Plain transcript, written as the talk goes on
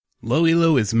Low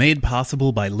Elo is made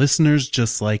possible by listeners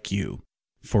just like you.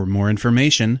 For more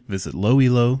information, visit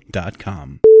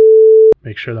lowelo.com.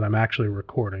 Make sure that I'm actually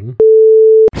recording.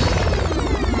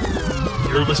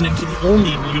 You're listening to the only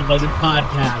League of Legends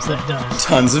podcast that does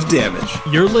tons of damage.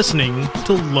 You're listening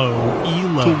to Low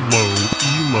Elo.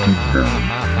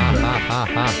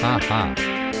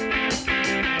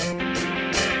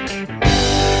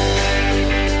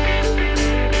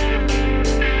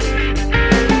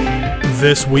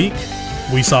 This week,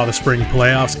 we saw the spring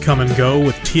playoffs come and go,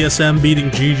 with TSM beating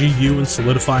GGU and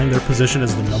solidifying their position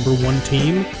as the number one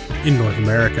team in North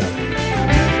America.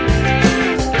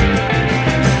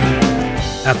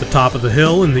 At the top of the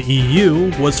hill in the EU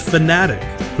was Fnatic,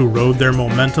 who rode their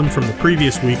momentum from the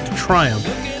previous week to triumph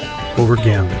over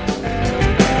Gambit.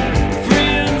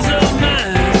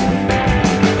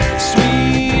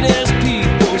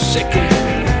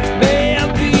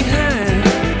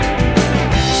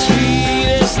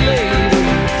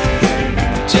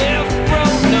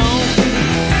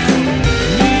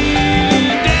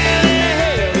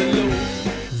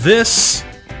 This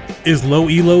is Low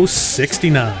Elo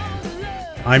 69.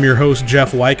 I'm your host,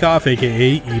 Jeff Wyckoff,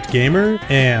 aka Eat Gamer,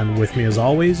 and with me as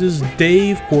always is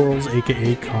Dave Quarles,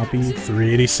 aka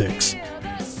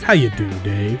Copy386. How you do,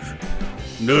 Dave?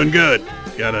 I'm doing good.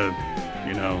 Gotta,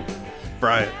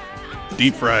 fry it.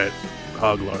 Deep fry it.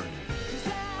 Hog lard.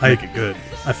 Make it good.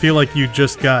 I feel like you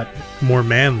just got more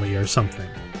manly or something.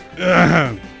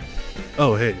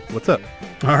 Oh, hey, what's up?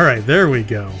 Alright, there we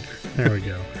go.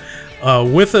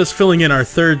 With us filling in our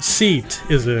third seat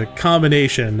is a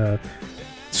combination, a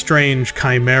strange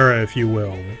chimera, if you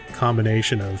will,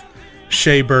 combination of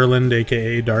Shea Berland,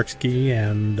 aka Darkski,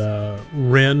 and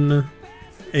Rin,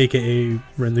 aka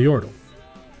Rin the Yordle.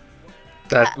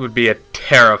 That would be a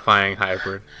terrifying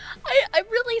hybrid. I'm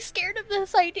really scared of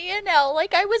this idea now.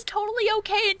 Like, I was totally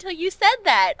okay until you said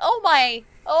that.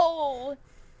 Oh,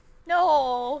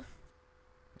 no.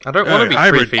 I don't want to be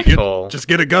hybrid, 3 feet tall. Just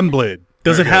get a gunblade.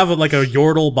 Does it have like a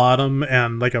Yordle bottom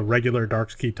and like a regular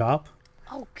Darkski top?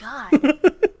 Oh, God.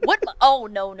 Oh,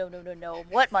 no.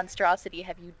 What monstrosity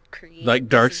have you created? Like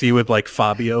Darkseid with like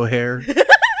Fabio hair?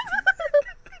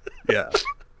 Yeah.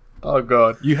 Oh,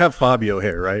 God. You have Fabio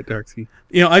hair, right, Darkseid?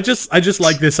 I just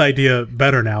like this idea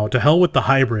better now. To hell with the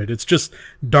hybrid. It's just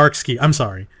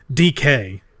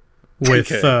DK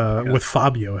with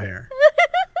Fabio hair.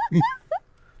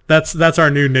 That's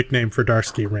our new nickname for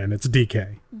Darkski Rin. It's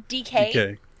DK.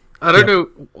 DK? I don't know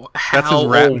That's his how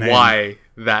rap or name. why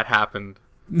that happened.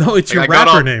 No, it's your I got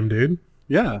rapper off- name, dude.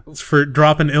 Yeah. It's for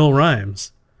dropping ill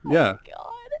rhymes. Yeah.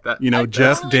 God.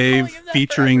 Jeff, totally Dave calling him that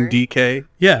featuring forever. DK.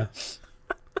 Yeah.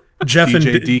 Jeff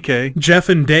DK. Jeff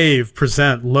and Dave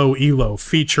present Low Elo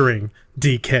featuring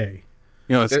DK.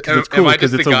 It's Am cool I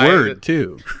because just it's the a guy word, that-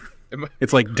 too.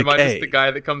 It's like Am I just decay. the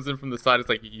guy that comes in from the side? It's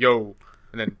like, yo,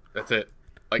 and then that's it.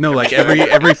 No, like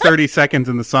every 30 seconds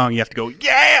in the song, you have to go,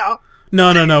 yeah!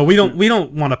 No. We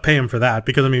don't want to pay him for that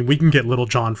because we can get Little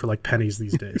John for like pennies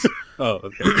these days. Oh,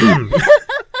 okay.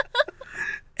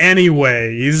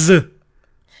 Anyways,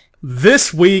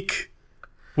 this week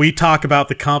we talk about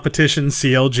the competition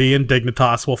CLG and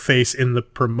Dignitas will face in the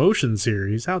promotion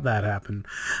series. How'd that happen?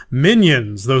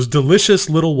 Minions, those delicious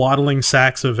little waddling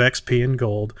sacks of XP and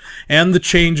gold, and the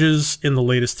changes in the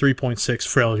latest 3.6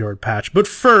 Freljord patch. But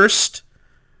first,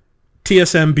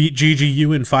 TSM beat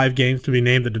GGU in 5 games to be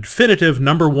named the definitive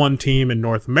number one team in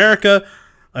North America.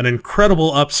 An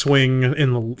incredible upswing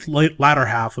in the latter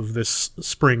half of this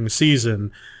spring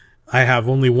season. I have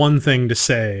only one thing to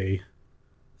say.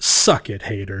 Suck it,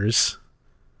 haters.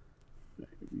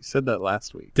 You said that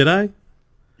last week. Did I?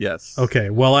 Yes. Okay,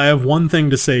 well, I have one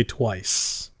thing to say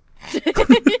twice.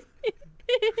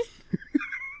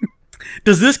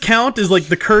 Does this count as like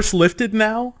the curse lifted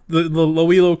now? The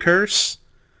Low Elo curse?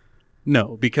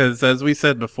 No, because as we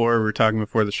said before, we were talking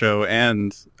before the show,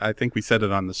 and I think we said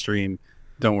it on the stream,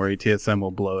 don't worry, TSM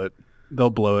will blow it. They'll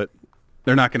blow it.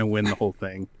 They're not going to win the whole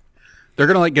thing. They're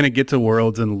going to get to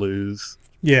Worlds and lose.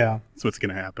 Yeah. That's what's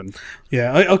going to happen.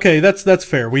 Yeah, okay, that's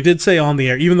fair. We did say on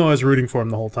the air, even though I was rooting for them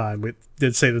the whole time, we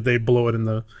did say that they'd blow it in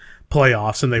the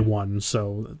playoffs, and they won,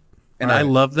 so... And I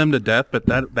love them to death, but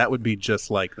that would be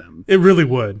just like them. It really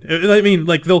would.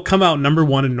 They'll come out number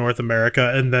one in North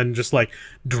America and then just,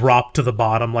 drop to the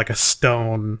bottom like a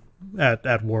stone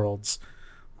at Worlds.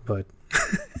 But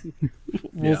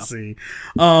we'll see.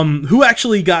 Who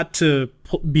actually got to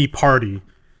be party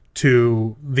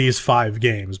to these 5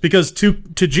 games? Because to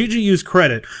GGU's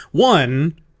credit,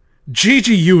 one,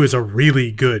 GGU is a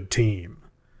really good team.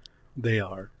 They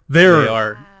are. They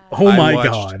are. Oh my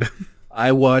God.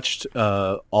 I watched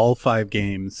all 5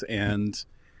 games, and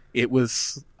it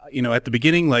was at the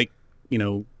beginning, like,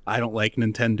 I don't like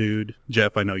Nintendude.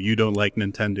 Jeff, I know you don't like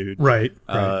Nintendude. Right.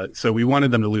 So we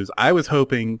wanted them to lose. I was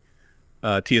hoping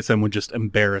TSM would just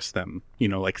embarrass them,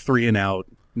 like 3 and out,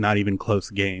 not even close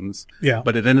games. Yeah.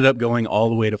 But it ended up going all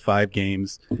the way to 5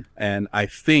 games. And I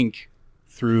think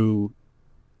through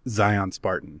Zion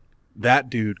Spartan, that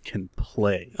dude can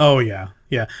play. Oh, yeah.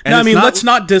 Yeah. And No, I mean, not- let's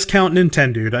not discount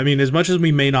Nintendude. I mean, as much as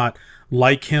we may not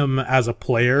like him as a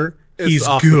player, he's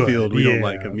off good. the field. We don't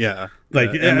like him. Yeah. Like,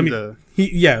 And, I mean,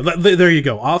 there you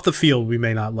go. Off the field, we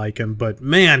may not like him, but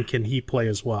man, can he play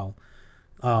as well.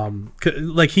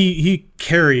 Like he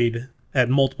carried at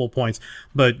multiple points,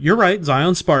 but you're right.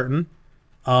 Zion Spartan,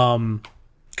 kind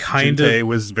Jinte of.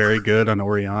 was very good on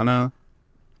Oriana.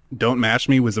 Don't Mash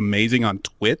Me was amazing on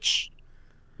Twitch,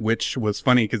 which was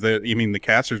funny because the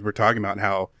casters were talking about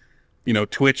how,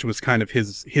 Twitch was kind of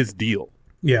his deal.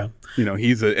 Yeah.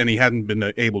 And he hadn't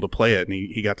been able to play it, and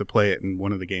he got to play it in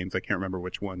one of the games. I can't remember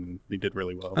which one. He did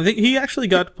really well. I think he actually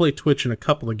got to play Twitch in a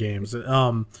couple of games.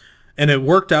 And it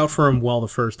worked out for him well the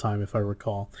first time, if I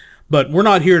recall. But we're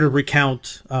not here to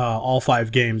recount all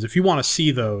 5 games. If you want to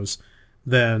see those,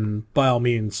 then by all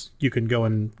means, you can go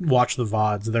and watch the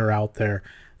VODs. They're out there.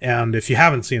 And if you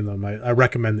haven't seen them, I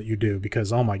recommend that you do,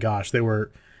 because, oh my gosh, they were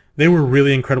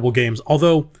really incredible games.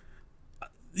 Although,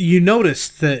 you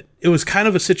noticed that it was kind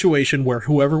of a situation where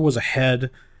whoever was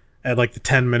ahead at like the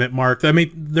 10-minute mark, I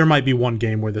mean, there might be one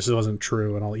game where this wasn't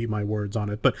true, and I'll eat my words on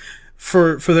it, but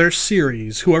for their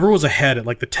series, whoever was ahead at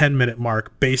like the 10-minute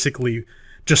mark basically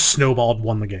just snowballed,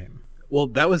 won the game. Well,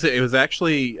 that was it. It was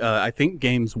actually, I think,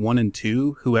 games 1 and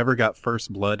 2, whoever got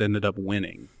first blood ended up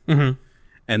winning. Mm-hmm.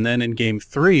 And then in game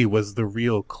 3 was the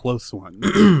real close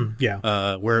one.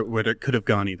 Yeah. Where it could have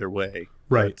gone either way.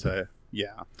 Right. But,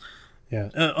 yeah. Yeah.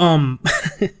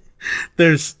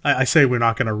 I say we're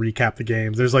not going to recap the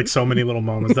games. There's like so many little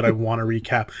moments that I want to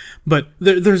recap, but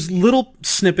there's little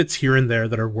snippets here and there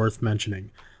that are worth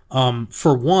mentioning.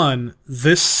 For one,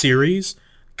 this series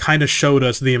kind of showed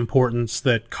us the importance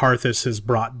that Karthus has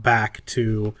brought back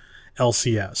to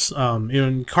LCS.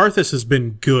 And Karthus has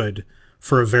been good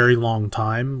for a very long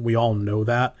time. We all know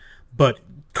that, but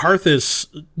Karthus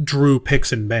drew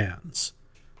picks and bans.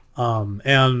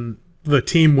 And the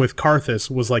team with Karthus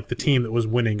was like the team that was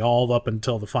winning all up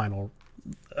until the final,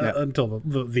 until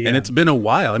the And end. it's been a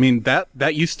while. I mean,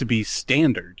 that used to be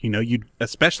standard, you'd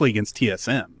especially against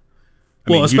TSM.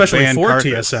 Especially you'd ban for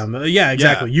Karthus. TSM. Yeah,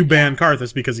 exactly. Yeah. You ban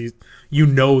Karthus because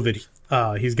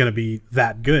that he's going to be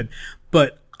that good.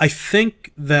 But I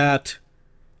think that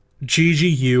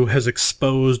GGU has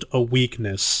exposed a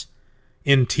weakness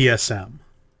in TSM.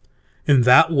 And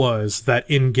that was that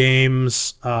in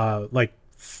games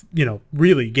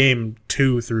really game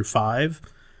 2 through 5,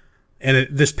 and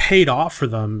this paid off for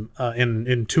them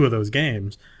in 2 of those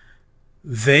games.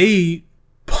 They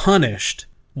punished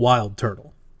Wild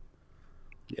Turtle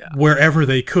wherever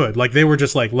they could. Like, they were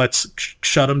just like, let's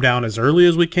shut him down as early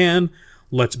as we can,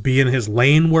 let's be in his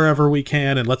lane wherever we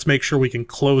can, and let's make sure we can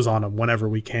close on him whenever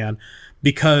we can,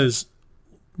 because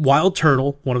Wild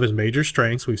Turtle, one of his major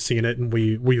strengths, we've seen it and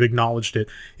we've acknowledged it,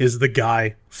 is the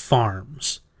guy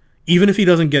farms. Even if he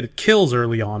doesn't get kills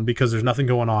early on because there's nothing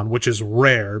going on, which is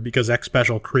rare because X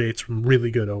Special creates some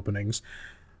really good openings,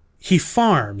 he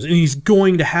farms, and he's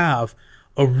going to have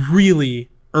a really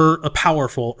a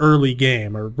powerful early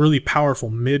game or really powerful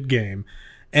mid game.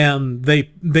 And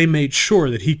they made sure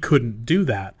that he couldn't do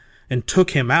that and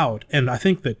took him out. And I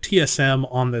think that TSM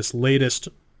on this latest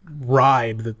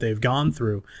ride that they've gone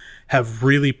through have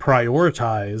really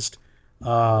prioritized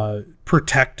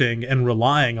protecting and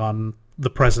relying on the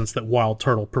presence that Wild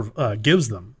Turtle gives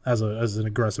them as an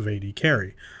aggressive AD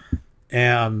carry.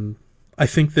 And I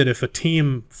think that if a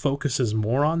team focuses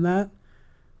more on that,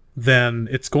 then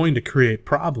it's going to create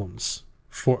problems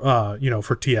for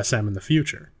TSM in the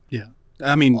future. Yeah.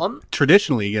 I mean,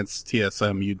 traditionally against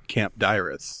TSM, you'd camp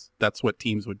Dyrus. That's what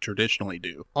teams would traditionally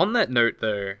do. On that note,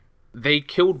 though, they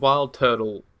killed Wild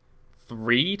Turtle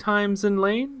 3 times in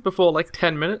lane before like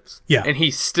 10 minutes. Yeah. And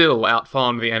he still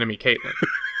outfarmed the enemy Caitlyn.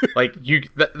 Like,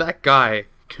 that guy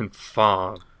can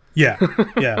farm. Yeah.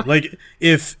 Yeah. Like,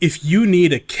 if you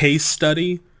need a case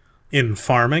study in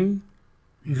farming,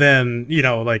 then,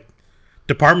 like,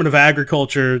 Department of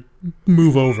Agriculture,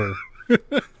 move over.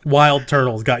 Wild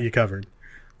Turtle's got you covered.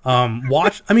 The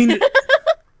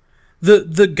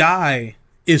guy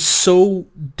is so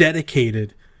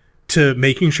dedicated to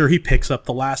making sure he picks up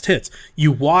the last hits.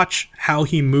 You watch how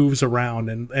he moves around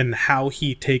and how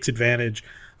he takes advantage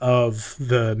of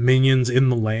the minions in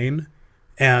the lane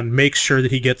and makes sure that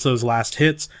he gets those last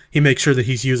hits. He makes sure that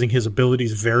he's using his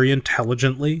abilities very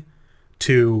intelligently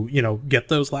to, get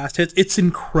those last hits. It's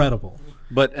incredible.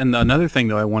 But and another thing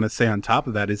though I want to say on top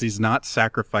of that is he's not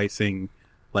sacrificing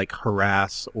like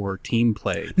harass or team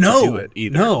play to do it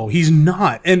either. No, he's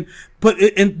not. And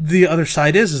the other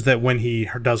side is that when he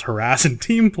does harass and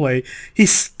team play, he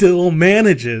still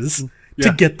manages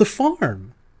to get the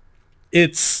farm.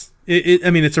 It's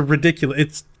a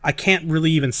ridiculous. I can't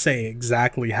really even say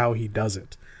exactly how he does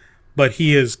it, but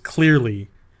he is clearly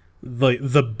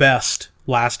the best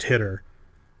last hitter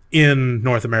in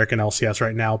North American LCS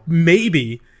right now,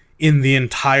 maybe in the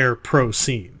entire pro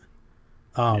scene.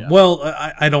 Well,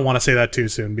 I don't want to say that too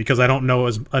soon because I don't know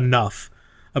enough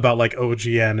about like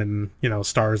OGN and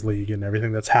Stars League and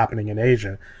everything that's happening in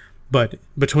Asia. But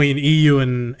between EU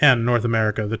and North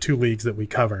America, the two leagues that we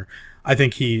cover, I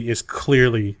think he is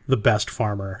clearly the best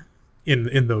farmer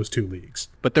in those two leagues.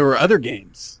 But there were other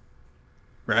games,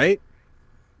 right?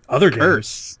 Other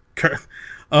Curse. games.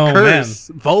 Oh, Curse.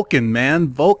 man.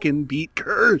 Vulcan beat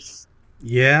Curse.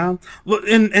 Yeah.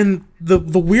 And the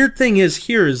weird thing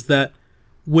is that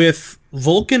with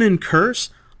Vulcan and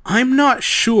Curse, I'm not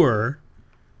sure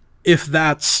if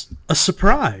that's a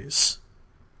surprise.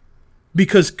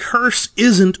 Because Curse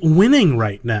isn't winning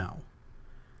right now.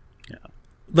 Yeah.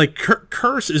 Like,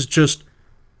 Curse is just...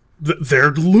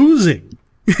 They're losing.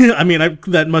 I mean,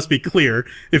 that must be clear.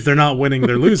 If they're not winning,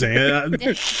 they're losing.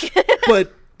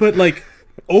 But like,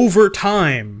 over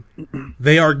time,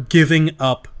 they are giving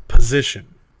up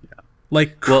position. Yeah.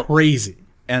 Like crazy.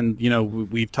 And,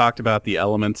 we've talked about the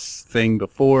elements thing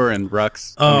before and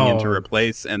Rux coming in to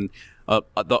replace. And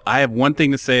I have one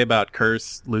thing to say about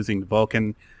Curse losing to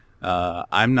Vulcan.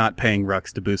 I'm not paying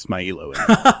Rux to boost my elo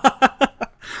anymore.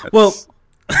 Well...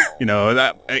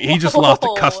 that he just lost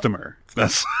a customer.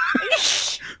 That's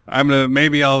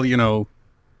maybe I'll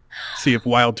see if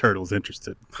Wild Turtle's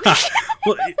interested.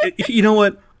 Well, you know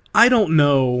what? I don't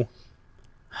know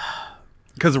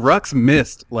because Rux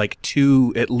missed like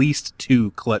at least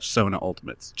two clutch Sona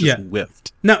ultimates. Just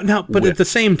whiffed. Now, but at the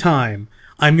same time,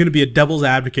 I'm going to be a devil's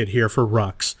advocate here for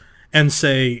Rux and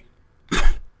say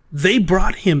they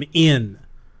brought him in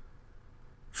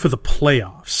for the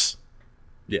playoffs.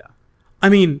 Yeah. I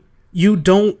mean, you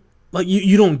don't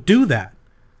do that.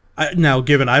 Now,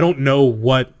 given I don't know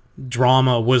what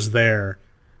drama was there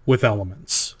with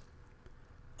Elements,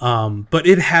 but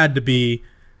it had to be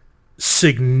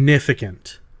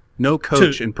significant. No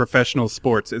coach in professional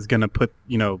sports is going to put,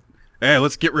 hey,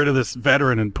 let's get rid of this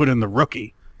veteran and put in the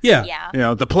rookie. Yeah.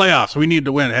 The playoffs, we need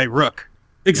to win. Hey, Rook.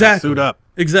 Exactly. Suit up.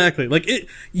 Exactly. Like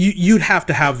you'd have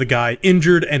to have the guy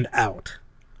injured and out.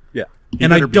 Yeah.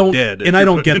 And I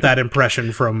don't get that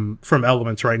impression from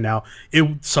Elements right now.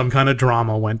 Some kind of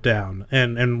drama went down,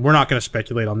 and we're not going to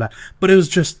speculate on that. But it was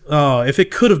just, if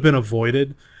it could have been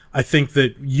avoided, I think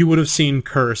that you would have seen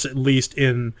Curse at least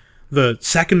in the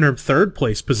second or third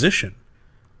place position.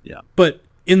 Yeah. But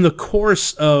in the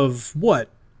course of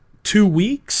 2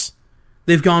 weeks,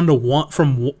 they've gone to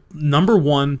from number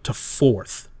 1 to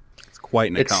 4th. It's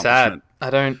quite an accomplishment. It's sad. I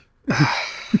don't.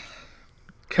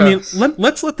 I mean,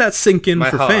 let's let that sink in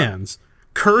for fans.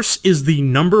 Curse is the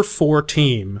number 4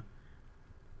 team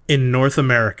in North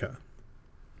America.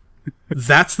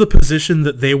 That's the position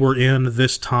that they were in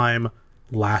this time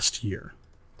last year.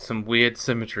 Some weird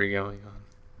symmetry going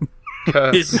on.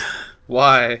 Curse.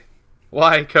 Why?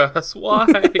 Why, Curse? Why?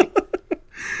 I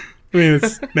mean,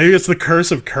 maybe it's the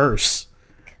curse of Curse.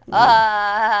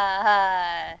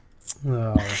 Oh.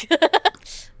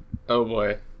 Oh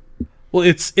boy. Well,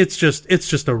 it's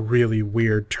just a really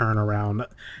weird turnaround,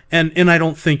 and I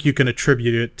don't think you can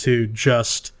attribute it to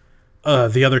just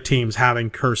the other teams having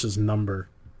Curse's number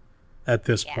at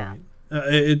this point.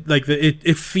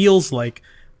 It feels like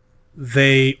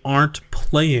they aren't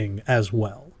playing as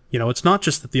well. It's not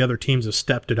just that the other teams have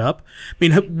stepped it up. I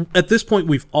mean, at this point,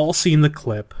 we've all seen the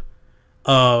clip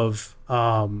of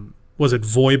was it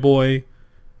Voyboy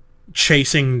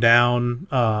chasing down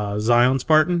Zion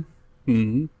Spartan?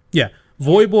 Mm-hmm. Yeah,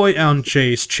 Voyboy and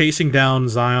Jace chasing down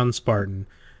Zion Spartan,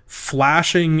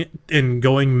 flashing and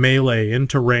going melee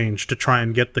into range to try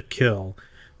and get the kill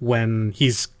when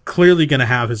he's clearly going to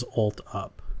have his ult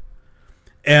up.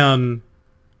 And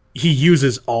he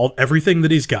uses everything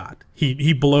that he's got.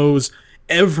 He blows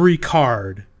every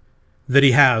card that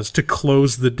he has to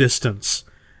close the distance.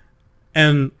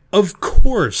 And of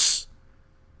course,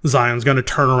 Zion's going to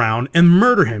turn around and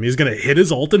murder him. He's going to hit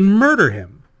his ult and murder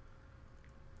him.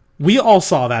 We all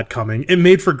saw that coming. It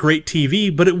made for great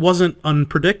TV, but it wasn't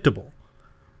unpredictable.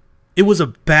 It was a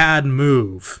bad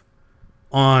move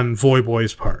on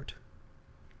Voyboy's part.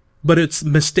 But it's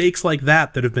mistakes like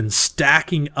that have been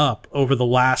stacking up over the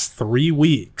last 3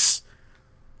 weeks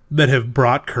that have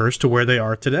brought Curse to where they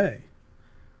are today.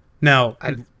 Now,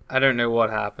 I don't know what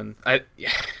happened.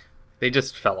 They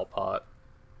just fell apart.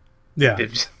 yeah.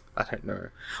 I don't know.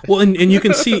 Well, and you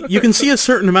can see a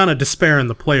certain amount of despair in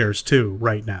the players too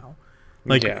right now.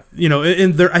 Like, Yeah. you know,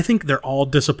 and I think they're all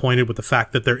disappointed with the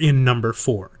fact that they're in number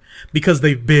 4 because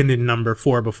they've been in number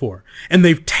 4 before and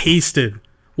they've tasted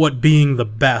what being the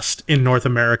best in North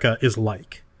America is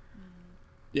like.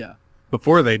 Yeah.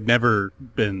 Before they'd never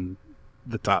been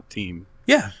the top team.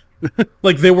 Yeah.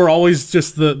 Like they were always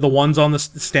just the ones on the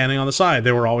standing on the side.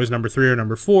 They were always number 3 or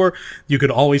number 4. You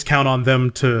could always count on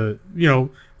them to, you know,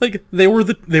 like they were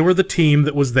the team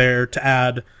that was there to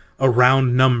add a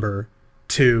round number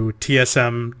to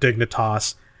TSM,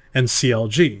 Dignitas, and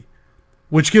CLG,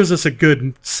 which gives us a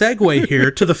good segue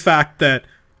here to the fact that,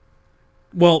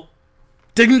 well,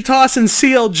 Dignitas and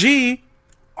CLG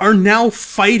are now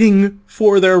fighting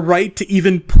for their right to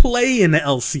even play in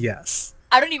LCS.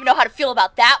 I don't even know how to feel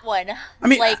about that one. I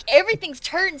mean, like, everything's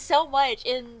turned so much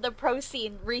in the pro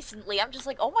scene recently. I'm just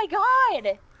like, oh my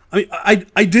god. I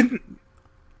mean,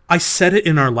 I said it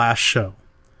in our last show.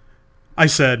 I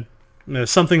said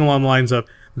something along the lines of,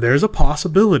 there's a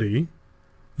possibility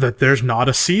that there's not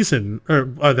a season, or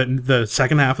that the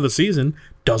second half of the season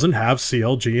doesn't have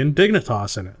CLG and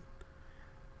Dignitas in it.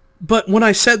 But when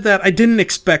I said that, I didn't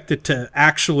expect it to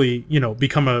actually, you know,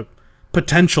 become a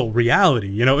potential reality.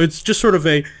 You know, it's just sort of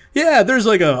there's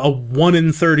like a 1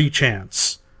 in 30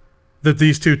 chance that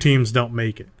these two teams don't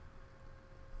make it.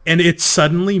 And it's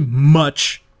suddenly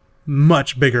much,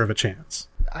 much bigger of a chance.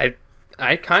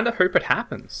 I kind of hope it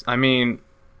happens. I mean,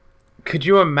 could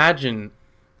you imagine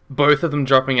both of them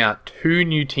dropping out, 2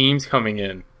 new teams coming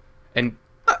in, and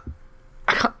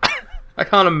I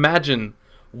can't imagine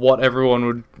what everyone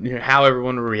would, you know, how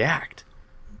everyone would react.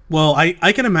 Well,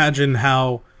 I can imagine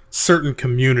how certain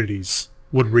communities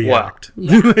would react.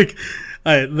 Wow. Like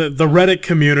the Reddit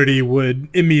community would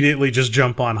immediately just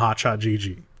jump on Hotshot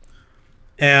GG.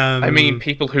 And I mean,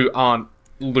 people who aren't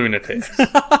lunatics.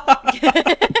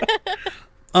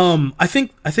 I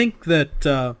think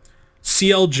that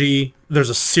CLG, there's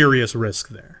a serious risk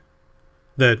there.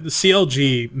 That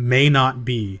CLG may not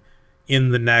be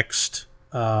in the next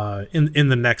in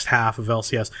the next half of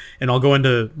LCS, and I'll go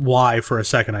into why for a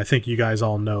second. I think you guys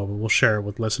all know, but we'll share it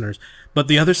with listeners. But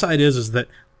the other side is that,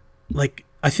 like,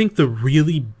 I think the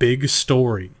really big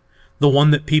story, the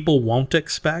one that people won't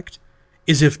expect,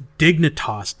 is if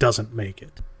Dignitas doesn't make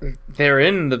it. They're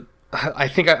in the... I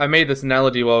think I made this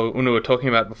analogy while we were talking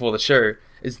about before the show,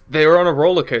 is they were on a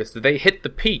roller coaster. They hit the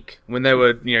peak when they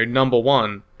were, you know, number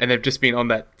 1, and they've just been on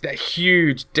that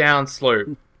huge down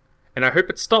slope. And I hope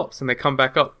it stops and they come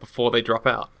back up before they drop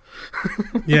out.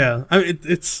 Yeah,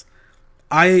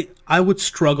 I would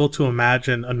struggle to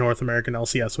imagine a North American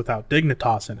LCS without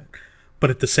Dignitas in it. But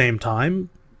at the same time,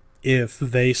 if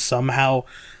they somehow...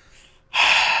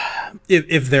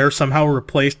 If they're somehow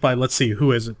replaced by, let's see,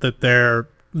 who is it that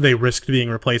they risked being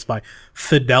replaced by?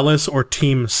 Fidelis or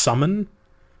Team Summon?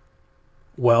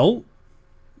 Well,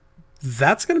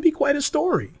 that's going to be quite a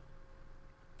story.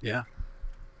 Yeah.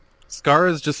 Scar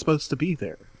is just supposed to be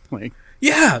there. Like,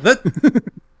 yeah, that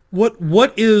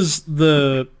what is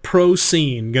the pro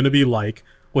scene going to be like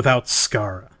without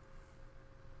Scara?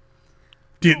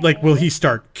 Will he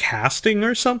start casting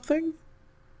or something?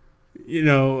 You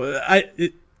know,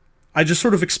 I just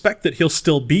sort of expect that he'll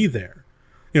still be there.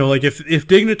 You know, like if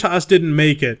Dignitas didn't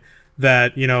make it,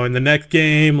 that, you know, in the next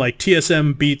game, like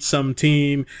TSM beats some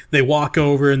team, they walk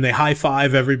over and they high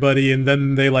five everybody, and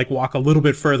then they like walk a little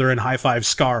bit further and high five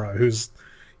Scara, who's,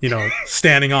 you know,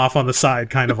 standing off on the side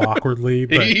kind of awkwardly.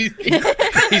 But he's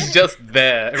just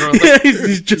there. Everyone's like,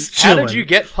 he's just chilling. How did you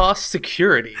get past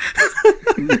security?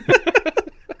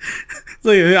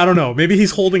 Like, I don't know. Maybe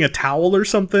he's holding a towel or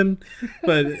something,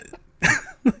 but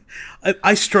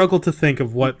I struggle to think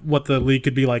of what the league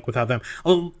could be like without them.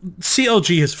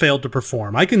 CLG has failed to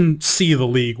perform. I can see the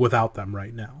league without them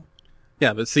right now.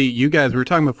 yeah, but see, you guys, we were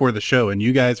talking before the show, and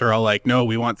you guys are all like, no,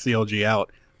 we want CLG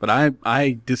out. But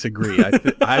I disagree.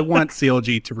 I want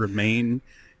CLG to remain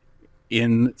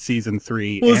in Season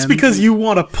 3. Well, it's because you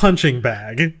want a punching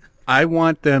bag. I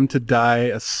want them to die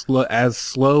as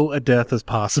slow a death as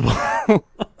possible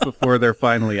before they're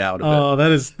finally out of it. Oh,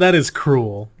 that is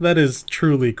cruel. That is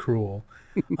truly cruel.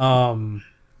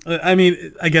 I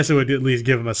mean, I guess it would at least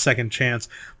give them a second chance,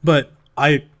 but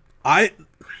I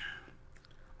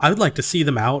would like to see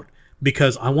them out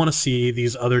because I want to see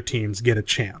these other teams get a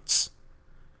chance.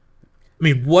 I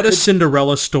mean, what a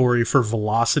Cinderella story for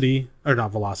Vulcan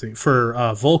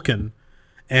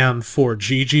and for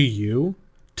GGU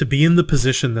to be in the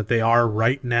position that they are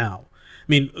right now.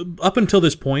 mean, up until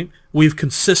this point, we've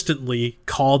consistently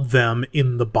called them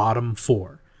in the bottom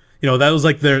 4. That was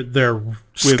like their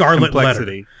scarlet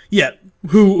letter. Yeah,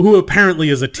 who apparently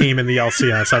is a team in the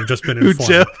LCS. I've just been informed. Who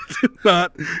Jeff did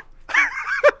not.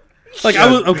 Like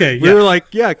I was okay. We were like,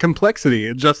 yeah, complexity,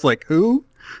 and just like who?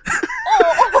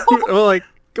 We're like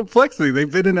complexity.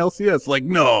 They've been in LCS. Like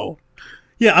no.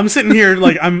 Yeah, I'm sitting here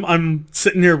like I'm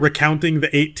sitting here recounting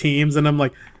the 8 teams, and I'm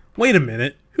like, wait a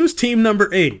minute, who's team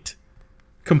number 8?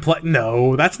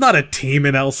 No, that's not a team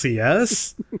in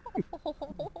LCS.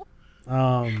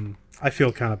 I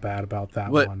feel kind of bad about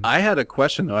that one. I had a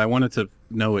question though. I wanted to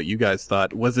know what you guys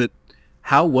thought.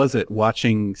 How was it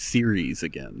watching series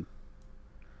again?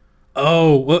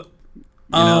 Oh, well,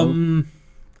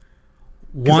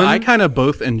 I kind of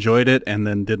both enjoyed it and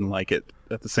then didn't like it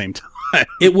at the same time.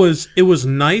 It was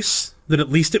nice that at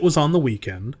least it was on the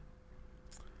weekend,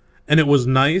 and it was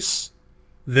nice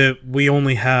that we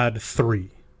only had 3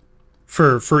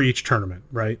 for each tournament,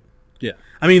 right? Yeah.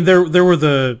 I mean, there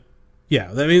were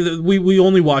we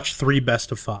only watched 3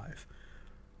 best of 5,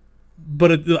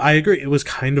 but I agree, it was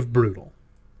kind of brutal.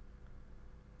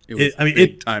 It was a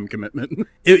big time commitment.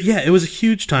 It was a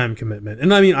huge time commitment.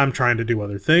 And I mean, I'm trying to do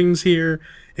other things here.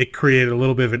 It created a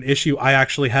little bit of an issue. I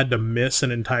actually had to miss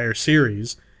an entire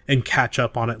series and catch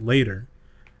up on it later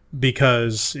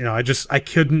because, I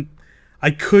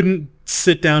couldn't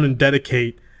sit down and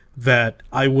dedicate that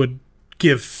I would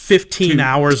give 15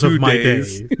 hours of my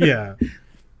day. Yeah.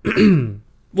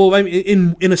 Well, I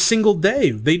mean, in a single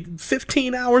day,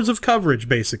 15 hours of coverage,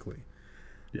 basically.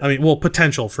 Yeah. I mean, well,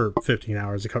 potential for 15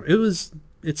 hours of coverage.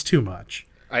 It's too much.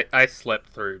 I slept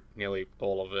through nearly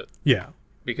all of it. Yeah.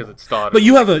 Because it started. But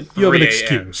you have an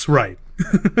excuse, right?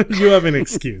 You have an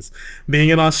excuse. Being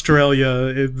in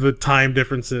Australia, the time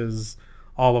differences,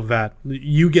 all of that,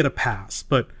 you get a pass.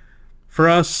 But for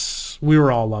us, we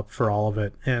were all up for all of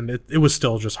it, and it was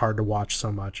still just hard to watch so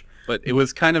much. But it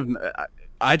was kind of.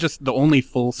 The only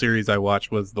full series I watched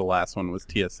was the last one was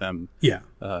TSM. Yeah.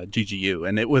 GGU,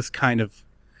 and it was kind of.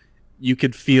 You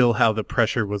could feel how the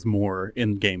pressure was more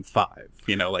in Game 5.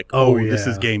 This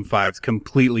is Game 5. It's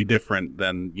completely different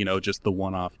than, just the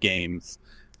one-off games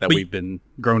that we've been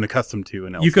grown accustomed to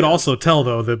in LCS. You could also tell,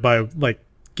 though, that by,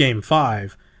 Game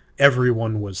 5,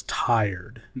 everyone was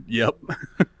tired. Yep.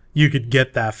 You could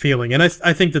get that feeling. And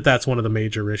I think that that's one of the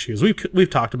major issues. We've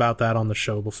talked about that on the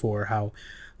show before, how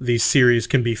these series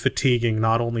can be fatiguing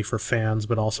not only for fans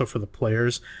but also for the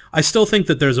players. I still think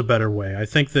that there's a better way. I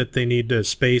think that they need to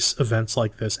space events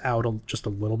like this out just a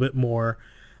little bit more.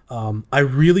 I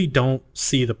really don't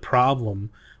see the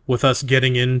problem with us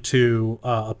getting into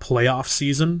a playoff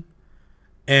season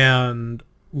and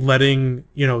letting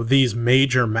these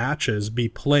major matches be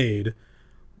played,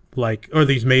 or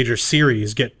these major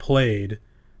series get played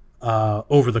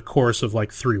over the course of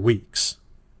 3 weeks.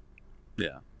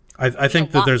 Yeah. I think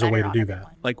that there's a way to do that.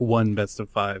 Like one best of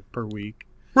 5 per week.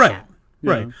 Right.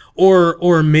 Yeah. Right.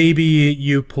 Or maybe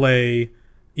you play,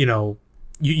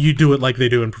 you do it like they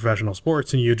do in professional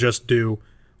sports, and you just do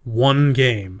 1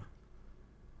 game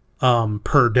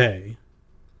per day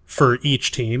for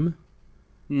each team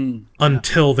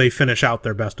until they finish out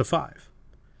their best of 5.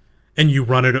 And you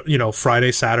run it,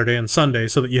 Friday, Saturday, and Sunday,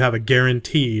 so that you have a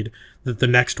guaranteed that the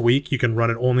next week you can run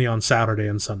it only on Saturday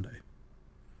and Sunday.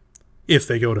 If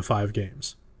they go to 5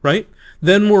 games, right?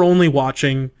 Then we're only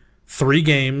watching 3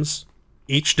 games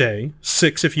each day,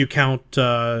 6 if you count,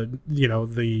 the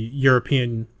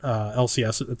European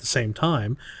LCS at the same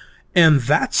time, and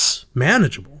that's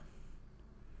manageable.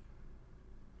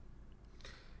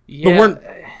 Yeah,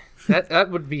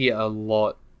 that would be a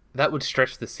lot. That would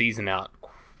stretch the season out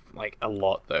a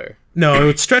lot, though. No, it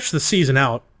would stretch the season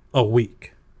out a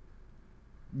week.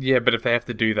 Yeah, but if they have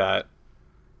to do that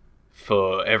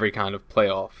for every kind of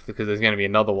playoff, because there's going to be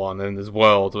another one, and there's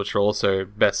Worlds, which are also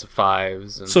best of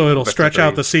 5s. And so it'll stretch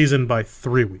out the season by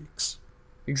 3 weeks.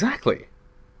 Exactly.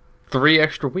 3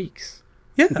 extra weeks.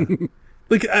 Yeah.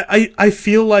 I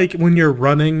feel like when you're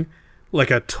running a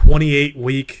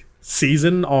 28-week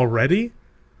season already,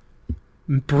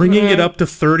 bringing it up to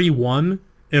 31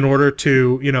 in order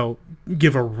to,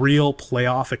 give a real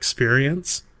playoff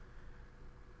experience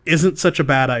isn't such a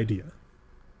bad idea.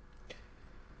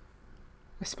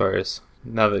 I suppose.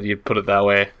 Now that you put it that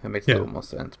way, it makes a little more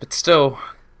sense. But still,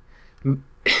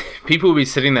 people will be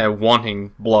sitting there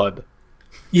wanting blood.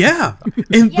 Yeah,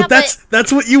 but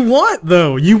that's what you want,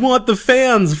 though. You want the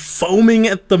fans foaming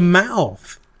at the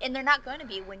mouth. and they're not going to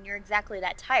be when you're exactly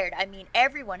that tired. I mean,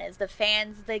 everyone is. The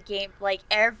fans, the game, like,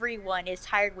 everyone is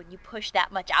tired when you push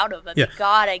that much out of them. Yeah. You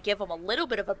gotta give them a little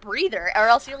bit of a breather, or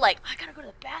else you're like, I gotta go to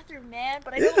the bathroom, man,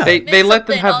 but I don't They let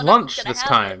them have something. lunch Nothing's this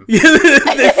gonna happen. time.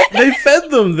 Yeah, they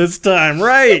fed them this time,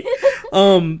 right?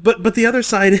 But the other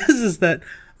side is that,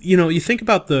 you know, you think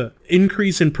about the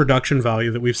increase in production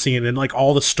value that we've seen and like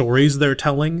all the stories they're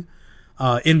telling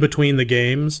in between the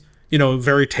games, you know,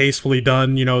 very tastefully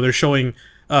done. You know, they're showing,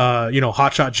 you know,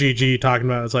 Hotshot GG talking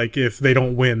about it's like if they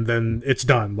don't win, then it's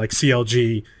done. Like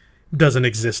CLG doesn't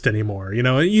exist anymore. You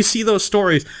know, you see those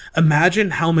stories.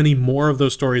 Imagine how many more of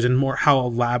those stories and more how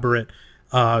elaborate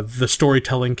the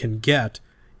storytelling can get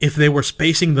if they were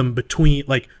spacing them between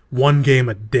like one game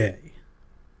a day.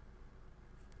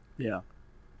 Yeah.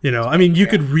 You know, I mean, you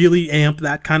could really amp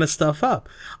that kind of stuff up.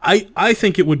 I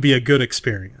think it would be a good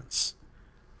experience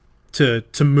to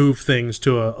move things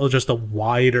to just a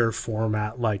wider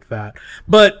format like that.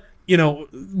 But, you know,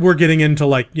 we're getting into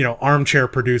like, you know, armchair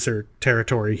producer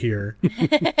territory here.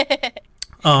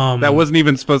 That wasn't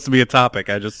even supposed to be a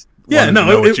topic. I just Yeah, wanted to know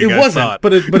no, what you it guys wasn't. thought.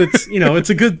 But it's you know, it's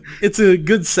a good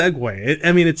segue.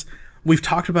 I mean, we've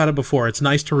talked about it before. It's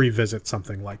nice to revisit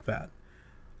something like that.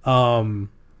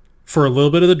 For a little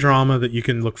bit of the drama that you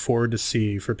can look forward to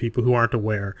see for people who aren't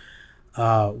aware,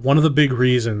 one of the big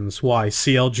reasons why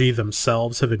CLG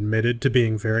themselves have admitted to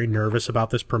being very nervous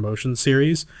about this promotion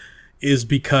series is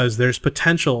because there's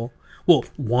potential. Well,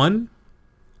 one,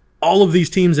 all of these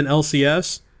teams in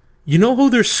LCS, you know who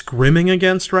they're scrimming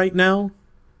against right now?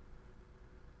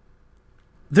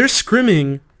 They're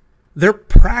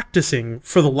practicing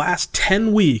for the last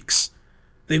 10 weeks.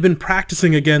 They've been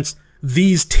practicing against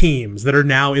these teams that are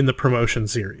now in the promotion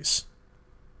series.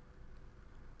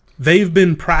 They've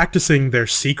been practicing their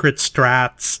secret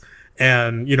strats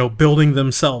and, you know, building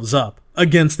themselves up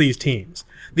against these teams.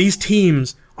 These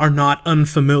teams are not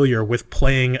unfamiliar with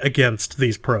playing against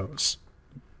these pros.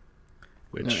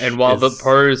 And while the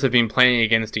pros have been playing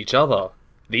against each other,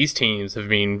 these teams have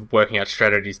been working out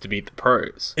strategies to beat the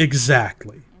pros.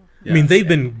 Exactly. I mean, they've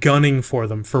been gunning for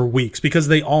them for weeks because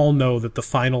they all know that the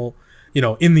final, you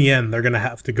know, in the end, they're going to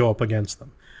have to go up against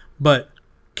them. But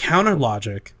Counter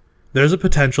Logic, there's a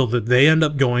potential that they end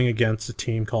up going against a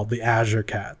team called the Azure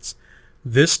Cats.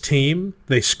 This team,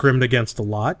 they scrimmed against a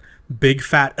lot. Big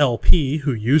Fat LP,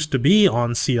 who used to be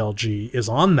on CLG, is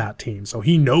on that team, so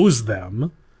he knows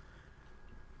them.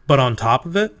 But on top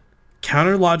of it,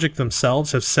 Counter Logic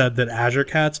themselves have said that Azure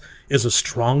Cats is a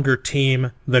stronger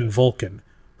team than Vulcan,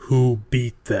 who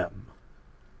beat them.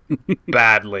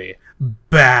 Badly.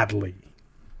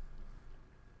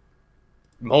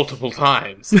 Multiple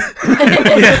times.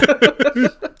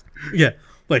 Yeah,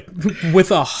 like with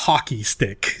a hockey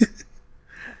stick.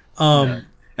 And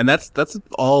that's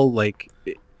all like,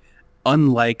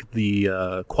 unlike the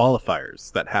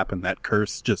qualifiers that happened that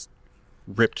Curse just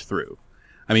ripped through.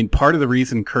 I mean, part of the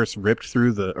reason Curse ripped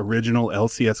through the original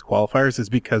LCS qualifiers is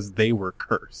because they were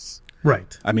Curse.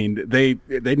 Right. I mean, they'd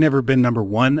never been number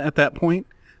one at that point,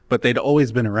 but they'd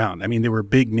always been around. I mean, they were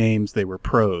big names, they were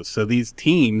pros. So these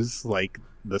teams like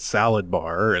the Salad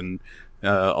Bar and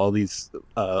all these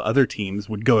other teams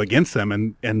would go against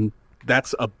them, and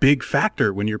that's a big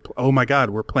factor when you're, oh my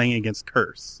God, we're playing against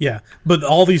Curse. Yeah, but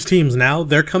all these teams now,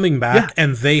 they're coming back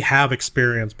and they have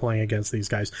experience playing against these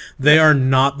guys. They are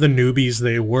not the newbies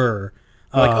they were.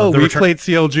 Like, we played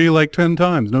CLG like 10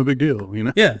 times, no big deal, you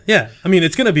know? Yeah. I mean,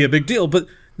 it's going to be a big deal, but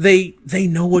they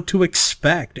know what to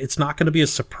expect. It's not going to be a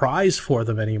surprise for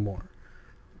them anymore.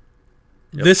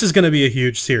 Yep. This is going to be a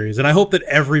huge series, and I hope that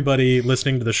everybody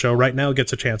listening to the show right now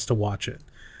gets a chance to watch it.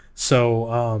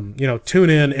 So, you know, tune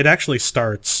in. It actually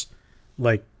starts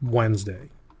like Wednesday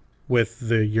with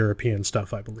the European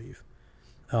stuff, I believe.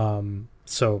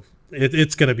 So it's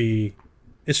just going to be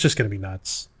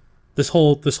nuts. This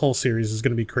whole series is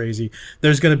going to be crazy.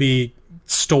 There's going to be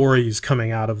stories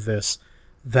coming out of this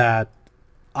that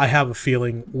I have a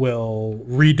feeling will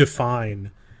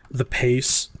redefine the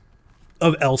pace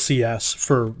of LCS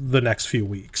for the next few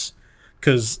weeks,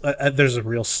 because there's a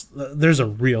real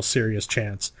serious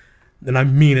chance, and I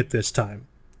mean it this time,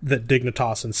 that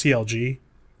Dignitas and CLG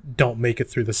don't make it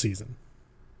through the season.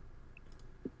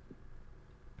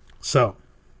 So,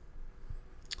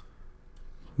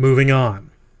 moving on.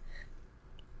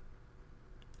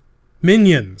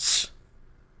 Minions.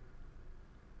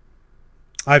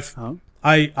 I'm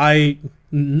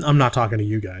not talking to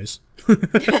you guys.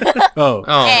 Oh,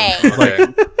 Hey. Okay.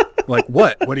 like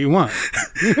what? What do you want?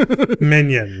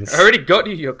 Minions. I already got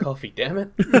you your coffee, damn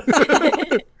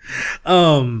it.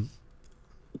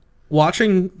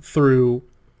 Watching through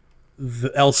the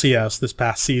LCS this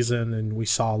past season, and we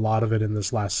saw a lot of it in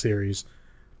this last series,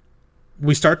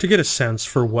 we start to get a sense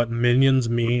for what minions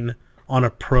mean on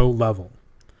a pro level.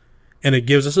 And it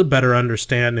gives us a better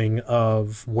understanding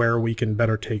of where we can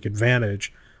better take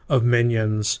advantage of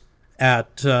minions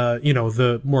at,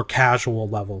 the more casual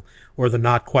level, or the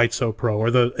not quite so pro,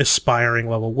 or the aspiring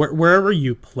level, wherever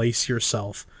you place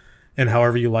yourself and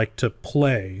however you like to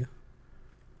play.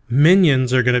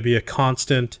 Minions are going to be a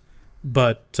constant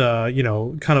but,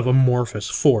 kind of amorphous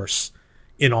force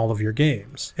in all of your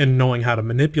games. And knowing how to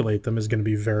manipulate them is going to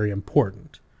be very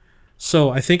important.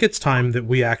 So I think it's time that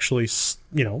we actually,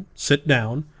 sit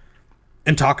down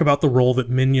and talk about the role that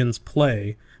minions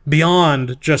play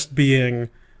beyond just being,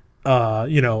 a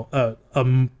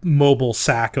mobile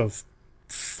sack of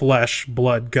flesh,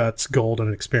 blood, guts, gold,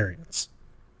 and experience.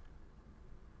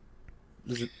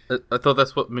 I thought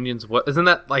that's what minions were. Isn't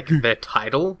that like their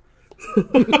title?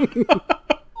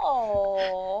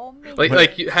 Oh,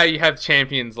 How you have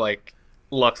champions like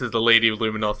Lux is the Lady of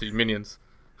Luminosity, minions,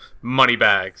 money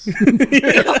bags.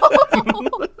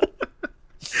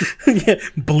 Yeah,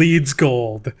 bleeds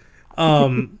gold.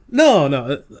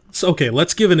 No. So, okay,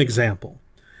 let's give an example.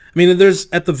 I mean, there's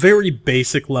at the very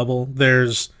basic level,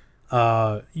 there's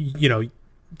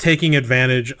taking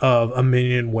advantage of a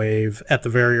minion wave at the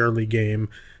very early game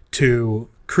to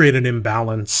create an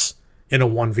imbalance in a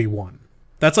 1v1.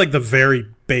 That's like the very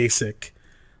basic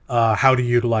how to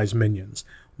utilize minions.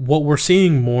 What we're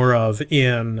seeing more of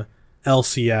in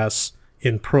LCS,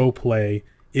 in pro play,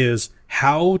 is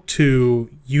how to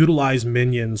utilize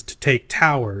minions to take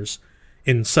towers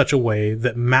in such a way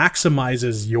that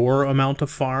maximizes your amount of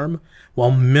farm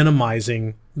while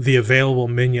minimizing the available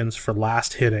minions for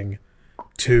last hitting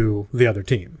to the other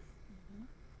team.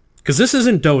 Because this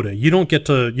isn't Dota. You don't get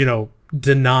to,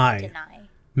 deny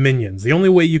minions. The only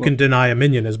way you can deny a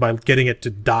minion is by getting it to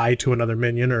die to another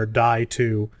minion or die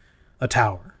to a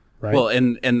tower, right? Well,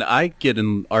 and I get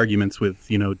in arguments with,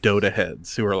 Dota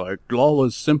heads who are like, LoL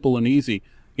is simple and easy.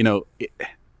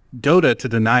 Dota, to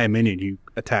deny a minion, you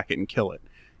attack it and kill it.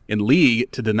 In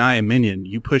League, to deny a minion,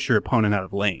 you push your opponent out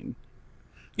of lane.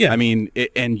 Yeah. I mean,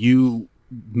 and you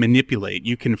manipulate.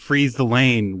 You can freeze the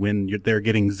lane when they're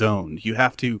getting zoned. You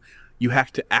have to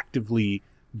actively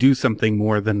do something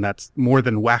more than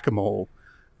whack-a-mole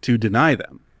to deny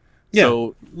them. Yeah,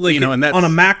 so, and that's, on a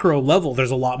macro level,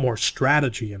 there's a lot more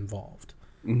strategy involved.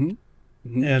 Mm-hmm.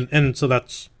 Mm-hmm. And so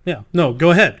that's, no,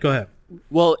 go ahead.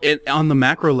 Well, on the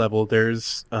macro level,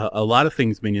 there's a lot of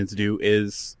things minions do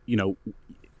is,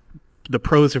 the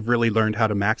pros have really learned how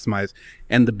to maximize.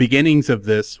 And the beginnings of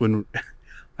this, when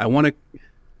I want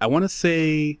to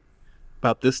say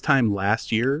about this time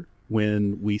last year,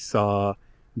 when we saw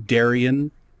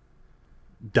Darien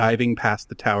diving past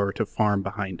the tower to farm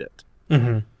behind it.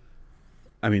 Mm-hmm.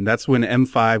 I mean, that's when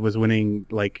M5 was winning,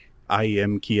 like,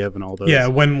 IEM, Kiev, and all those. Yeah,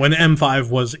 when M5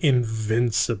 was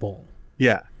invincible.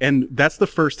 Yeah, and that's the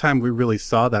first time we really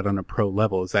saw that on a pro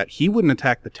level, is that he wouldn't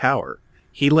attack the tower.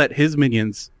 He let his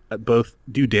minions both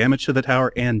do damage to the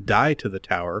tower and die to the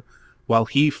tower, while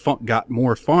he got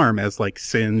more farm as, like,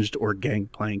 Singed or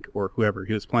Gangplank or whoever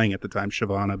he was playing at the time,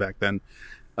 Shyvana back then,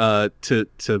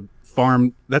 to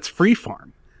farm. That's free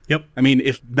farm. Yep. I mean,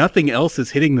 if nothing else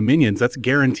is hitting the minions, that's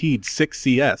guaranteed 6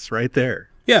 CS right there.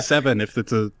 Yeah. 7 if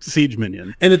it's a siege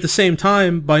minion. And at the same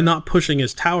time, by not pushing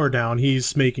his tower down,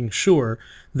 he's making sure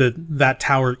that that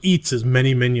tower eats as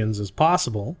many minions as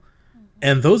possible.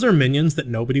 And those are minions that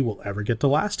nobody will ever get to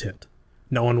last hit.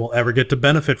 No one will ever get to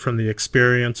benefit from the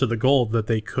experience or the gold that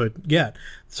they could get.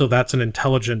 So that's an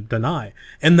intelligent deny.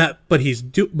 But he's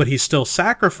still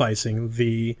sacrificing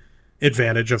the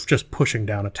advantage of just pushing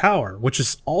down a tower, which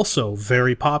is also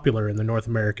very popular in the North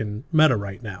American meta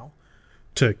right now,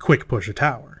 to quick push a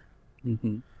tower.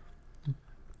 Mm-hmm.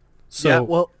 So, yeah,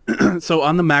 well, so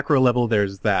on the macro level,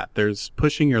 there's that. There's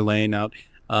pushing your lane out.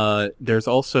 There's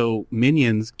also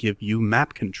minions give you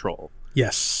map control.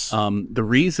 Yes. The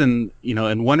reason,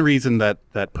 and one reason that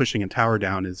pushing a tower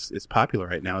down is popular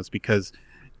right now is because,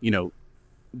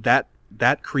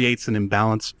 that creates an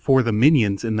imbalance for the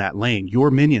minions in that lane.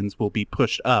 Your minions will be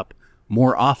pushed up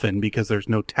more often because there's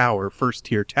no first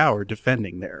tier tower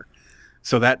defending there.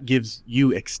 So that gives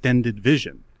you extended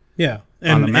vision. Yeah.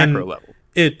 On the macro level.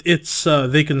 It's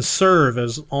they can serve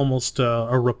as almost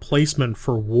a replacement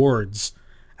for wards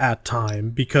at time,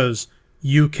 because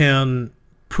you can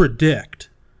predict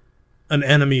an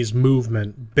enemy's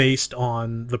movement based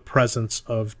on the presence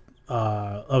of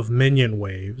minion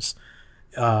waves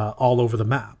all over the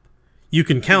map. You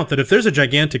can count that if there's a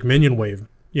gigantic minion wave,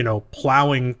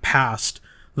 plowing past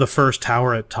the first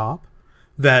tower at top,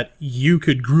 that you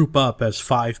could group up as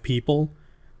 5 people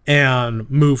and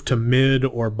move to mid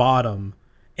or bottom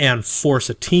and force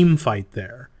a team fight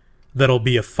there, that'll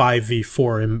be a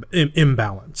 5v4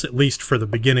 imbalance, at least for the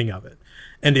beginning of it.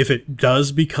 And if it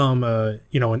does become an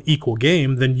equal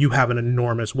game, then you have an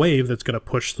enormous wave that's going to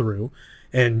push through,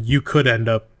 and you could end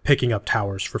up picking up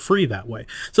towers for free that way.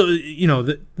 So,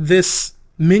 this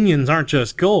minions aren't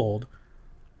just gold,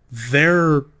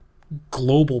 they're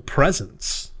global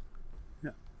presence.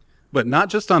 Yeah. But not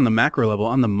just on the macro level,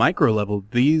 on the micro level,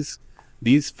 these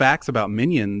facts about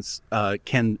minions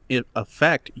can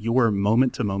affect your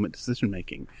moment-to-moment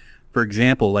decision-making. For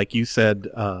example, like you said,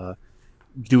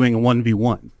 doing a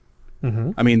 1v1.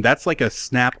 Mm-hmm. I mean, that's like a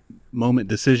snap moment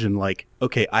decision. Like,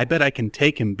 okay, I bet I can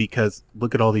take him because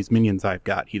look at all these minions I've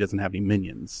got. He doesn't have any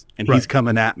minions, and he's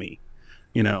coming at me,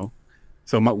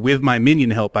 So with my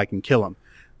minion help, I can kill him.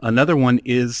 Another one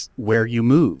is where you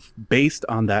move. Based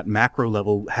on that macro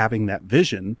level, having that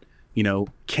vision,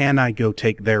 can I go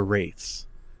take their wraiths?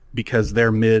 Because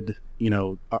their mid,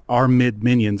 our mid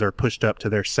minions are pushed up to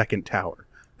their second tower.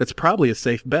 That's probably a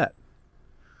safe bet.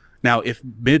 Now, if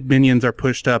mid minions are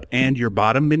pushed up and your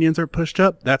bottom minions are pushed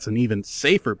up, that's an even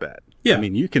safer bet. Yeah. I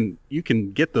mean, you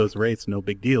can get those wraiths, no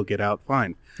big deal, get out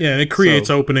fine. Yeah, and it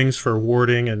creates openings for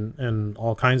warding and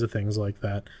all kinds of things like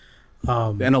that.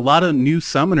 And a lot of new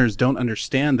summoners don't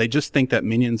understand. They just think that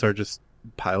minions are just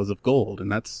piles of gold,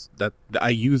 and that's I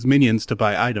use minions to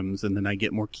buy items, and then I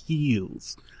get more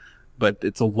kills. But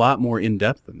it's a lot more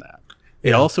in-depth than that.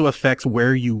 It also affects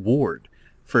where you ward.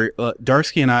 For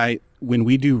Darsky and I, when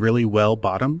we do really well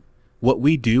bottom, what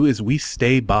we do is we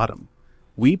stay bottom.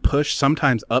 We push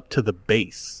sometimes up to the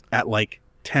base at like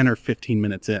 10 or 15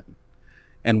 minutes in.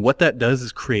 And what that does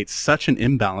is create such an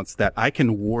imbalance that I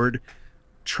can ward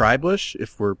Tribush,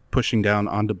 if we're pushing down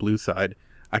onto blue side,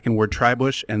 I can ward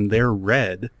Tribush and they're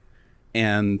red,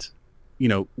 and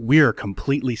we are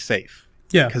completely safe.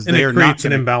 Yeah, and it creates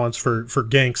an imbalance for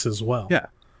ganks as well. Yeah.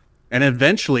 And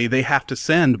eventually they have to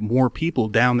send more people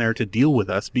down there to deal with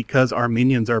us because our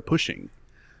minions are pushing.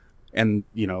 And,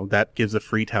 that gives a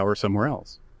free tower somewhere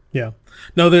else. Yeah.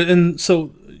 No, and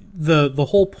so the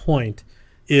whole point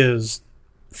is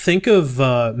think of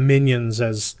minions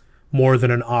as more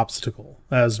than an obstacle,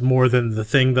 as more than the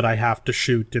thing that I have to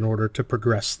shoot in order to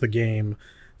progress the game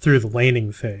through the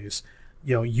laning phase.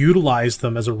 Utilize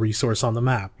them as a resource on the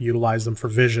map. Utilize them for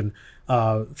vision.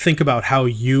 Think about how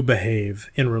you behave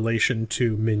in relation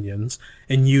to minions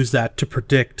and use that to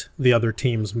predict the other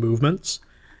team's movements.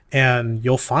 And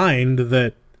you'll find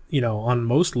that, on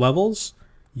most levels,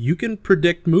 you can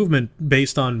predict movement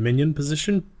based on minion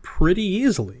position pretty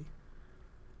easily.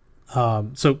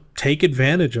 So take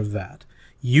advantage of that.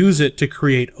 Use it to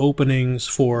create openings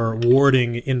for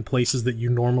warding in places that you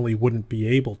normally wouldn't be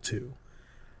able to.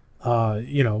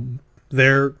 The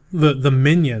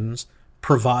minions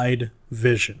provide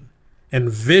vision, and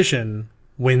vision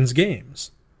wins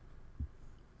games.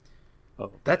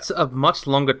 That's a much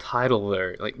longer title,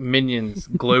 though. Like Minions,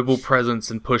 Global Presence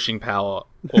and Pushing Power,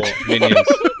 or Minions,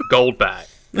 Goldback.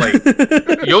 Like,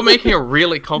 you're making a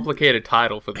really complicated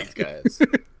title for these guys.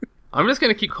 I'm just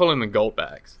going to keep calling them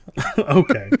Goldbacks.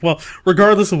 Okay. Well,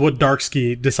 regardless of what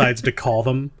Darkski decides to call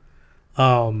them,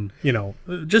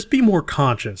 just be more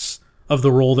conscious of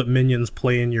the role that minions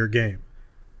play in your game.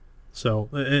 So,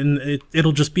 and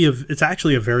it'll just be it's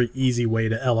actually a very easy way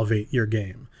to elevate your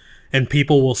game. And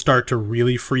people will start to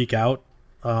really freak out,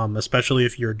 especially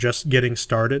if you're just getting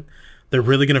started. They're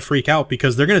really going to freak out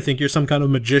because they're going to think you're some kind of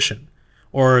magician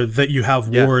or that you have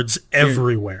wards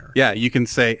everywhere. Yeah, you can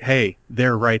say, hey,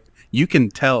 they're right. You can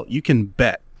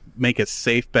bet, make a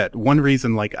safe bet. One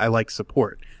reason I like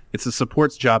support. It's the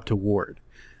support's job to ward.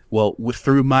 Well,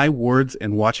 through my wards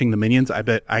and watching the minions, I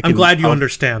bet I can... I'm glad you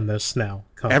understand this now.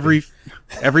 Every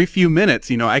few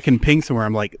minutes, I can ping somewhere.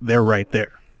 I'm like, they're right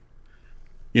there.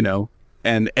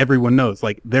 And everyone knows,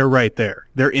 they're right there.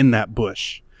 They're in that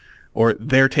bush. Or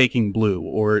they're taking blue.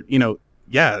 Or,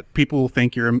 people will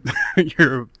think you're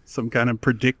some kind of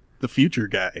predict the future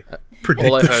guy.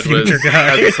 All I heard was,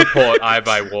 as a support, I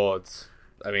buy wards.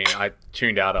 I mean, I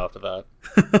tuned out after that.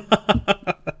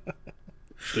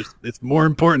 It's more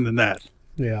important than that.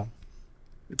 Yeah.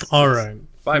 All right.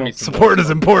 Buy me some support is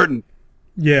important.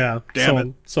 Yeah. Damn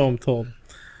it. So I'm told.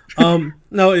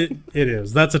 No, it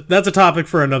is. That's a topic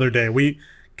for another day. We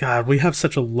have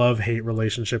such a love-hate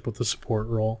relationship with the support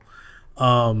role.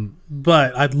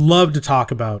 But I'd love to talk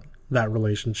about that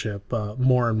relationship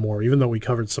more and more, even though we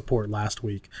covered support last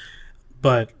week.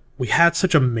 But we had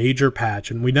such a major patch,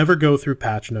 and we never go through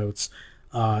patch notes,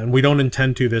 and we don't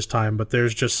intend to this time, but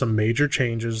there's just some major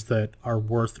changes that are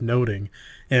worth noting.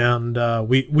 And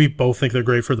we both think they're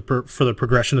great for the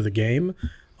progression of the game.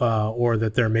 or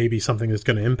that there may be something that's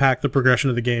going to impact the progression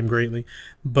of the game greatly.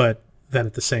 But then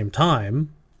at the same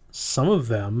time, some of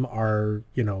them are,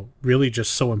 really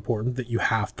just so important that you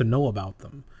have to know about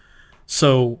them.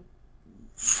 So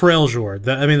Freljord,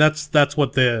 that's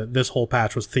what this whole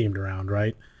patch was themed around,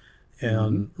 right?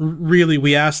 And really,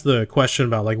 we asked the question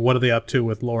about, like, what are they up to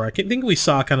with lore? I think we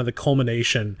saw kind of the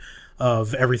culmination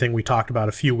of everything we talked about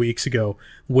a few weeks ago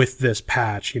with this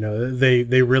patch.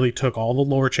 They really took all the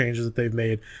lore changes that they've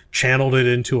made, channeled it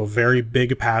into a very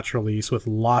big patch release with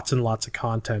lots and lots of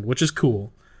content, which is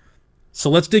cool.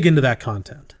 So let's dig into that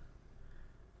content.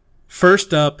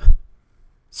 First up,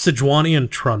 Sejuani and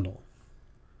Trundle.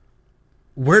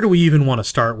 Where do we even want to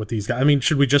start with these guys? I mean,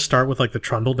 should we just start with, like, the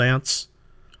Trundle dance?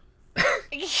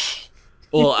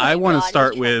 Well, I want to God,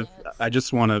 start it's with. tremendous. I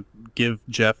just want to give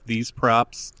Jeff these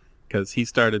props because he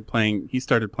started playing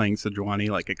Sejuani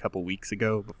like a couple weeks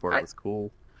ago before it was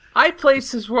cool. I played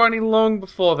Sejuani long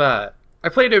before that. I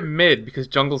played her mid because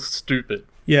jungle's stupid.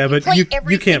 Yeah, but play you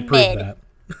everything can't prove mid. that.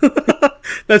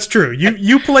 That's true.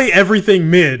 You play everything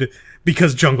mid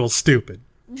because jungle's stupid.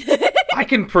 I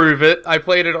can prove it. I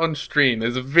played it on stream.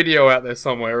 There's a video out there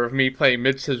somewhere of me playing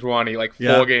mid Sejuani like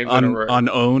 4 games in a row.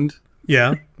 Unowned.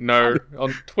 Yeah. No,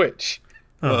 on Twitch.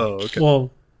 Oh, okay. Well,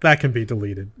 that can be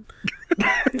deleted.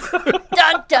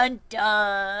 Dun dun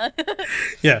dun.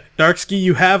 Yeah, Darkski,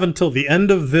 you have until the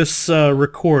end of this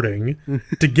recording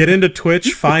to get into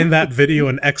Twitch, find that video,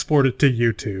 and export it to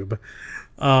YouTube.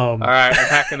 Alright, I'm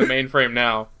hacking the mainframe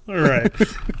now. All right.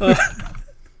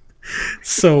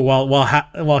 So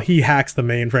while he hacks the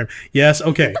mainframe, yes,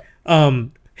 okay.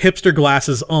 Hipster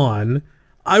glasses on.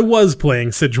 I was playing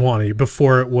Sejuani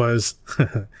before it was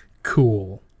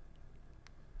cool.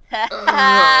 Praise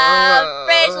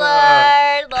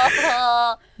Lord.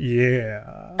 Lol.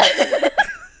 Yeah.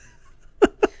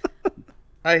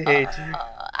 I hate you.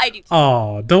 I do.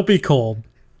 Oh, don't be cold.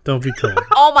 Don't be cold.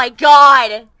 Oh my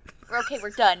God. Okay, we're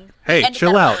done. Hey, End of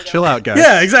chill that out, photo. chill out, guys.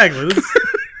 Yeah, exactly.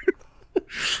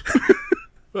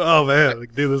 Oh man, we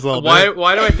can do this all Why day. do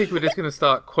I think we're just gonna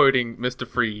start quoting Mr.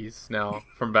 Freeze now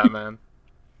from Batman?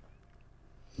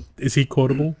 Is he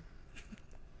quotable?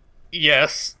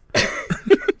 Yes.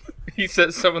 He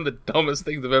says some of the dumbest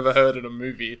things I've ever heard in a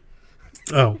movie.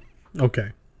 Oh,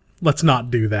 okay. Let's not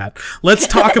do that. Let's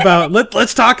talk about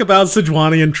let's talk about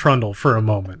Sejuani and Trundle for a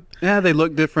moment. Yeah, they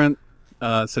look different.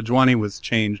 Sejuani was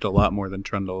changed a lot more than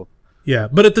Trundle. Yeah,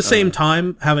 but at the same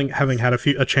time, having had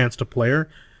a chance to play her,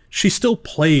 she still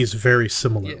plays very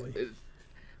similarly.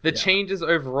 The changes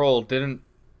overall didn't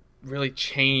really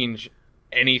change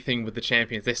anything with the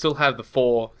champions. They still have the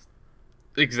 4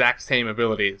 exact same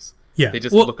abilities. Yeah, They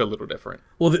just well, look a little different.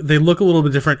 Well, they look a little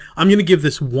bit different. I'm going to give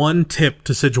this one tip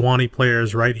to Sejuani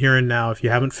players right here and now. If you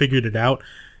haven't figured it out,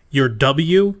 your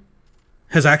W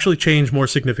has actually changed more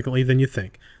significantly than you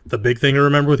think. The big thing to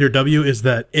remember with your W is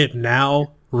that it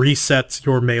now resets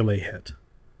your melee hit.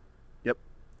 Yep.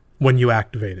 When you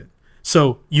activate it.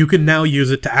 So you can now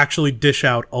use it to actually dish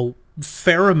out a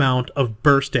fair amount of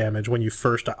burst damage when you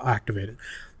first activate it.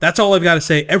 That's all I've got to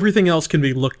say. Everything else can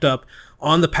be looked up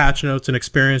on the patch notes and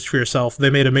experienced for yourself. They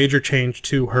made a major change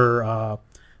to her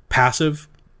passive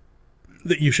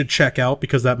that you should check out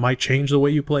because that might change the way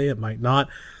you play. It might not.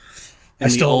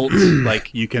 And the ult,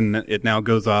 like it now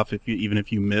goes off even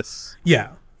if you miss. Yeah.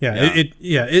 There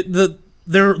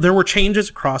were changes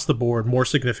across the board, more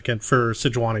significant for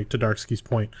Sejuani, to Darkski's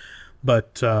point,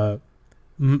 but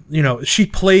she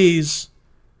plays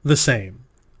the same.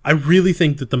 I really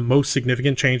think that the most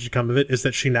significant change to come of it is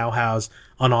that she now has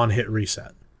an on-hit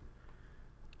reset.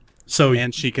 So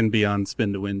And she can be on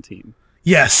spin to win team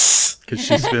yes, because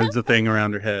she spins a thing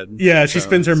around her head. yeah, she So,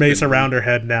 spins her mace spin to around win. her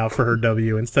head now for her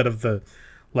W instead of the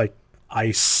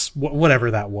ice,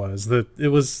 whatever that was. It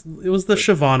was the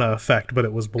Shyvana effect, but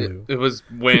it was blue. It was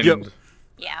wind Yep.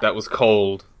 Yeah. that was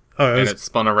cold, Oh, and it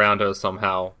spun around her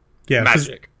somehow. yeah, 'cause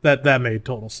magic. That made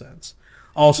total sense.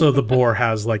 Also, the boar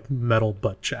has metal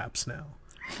butt chaps now,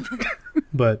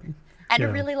 but And yeah.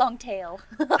 a really long tail.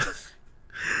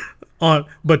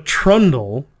 but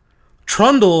Trundle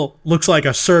looks like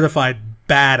a certified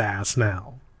badass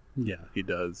now. Yeah, he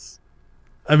does.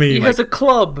 I mean, He has a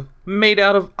club made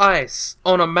out of ice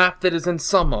on a map that is in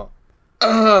summer.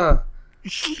 well,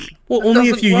 only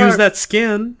if doesn't you work. use that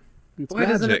skin. It's Why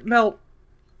doesn't magic. it melt?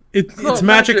 It's not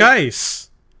magic magic. ice.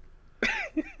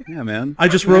 Yeah, man. I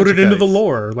just wrote it Magic into the ice.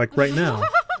 lore, right now.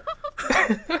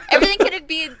 Everything could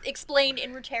be explained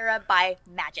in Ruterra by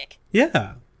magic.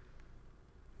 Yeah.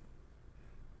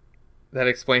 That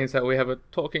explains how we have a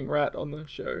talking rat on the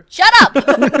show. Shut up!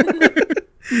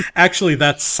 Actually,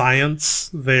 that's science.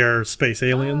 They're space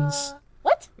aliens.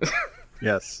 What?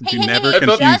 Yes. Hey, Do hey, never hey,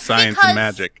 confuse just science because- and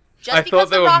magic. Just I because thought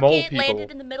the they were mole rocket people.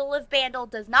 landed in the middle of Bandle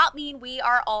does not mean we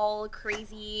are all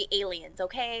crazy aliens,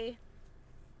 okay?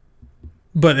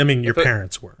 But I mean, your If it-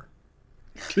 parents were.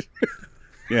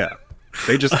 Yeah.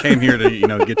 They just came here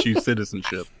to, get you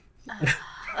citizenship.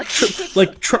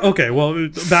 Like, okay, well,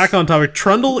 back on topic.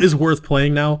 Trundle is worth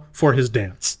playing now for his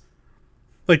dance.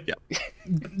 Like,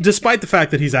 despite the fact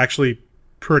that he's actually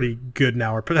pretty good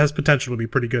now, or has potential to be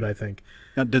pretty good, I think.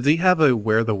 Now, does he have a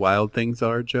 "Where the Wild Things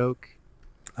Are" joke?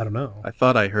 I don't know. I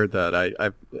thought I heard that.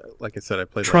 I like I said, I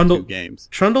played Trundle- like 2 games.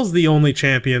 Trundle's the only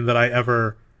champion that I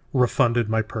ever refunded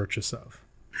my purchase of.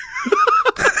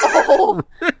 Oh,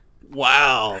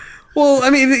 Wow. Well, I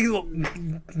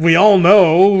mean, we all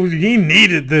know he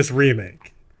needed this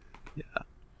remake.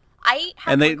 I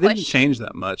have And they one question. didn't change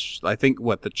that much. I think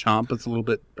the Chomp is a little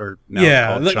bit, or now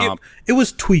Yeah, it's like, called Chomp. it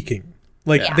was tweaking.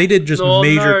 Like, Yeah. they did just No,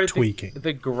 major no, tweaking.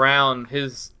 The ground,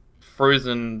 his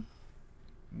frozen,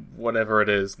 whatever it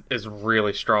is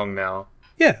really strong now.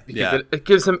 Yeah. Because Yeah. it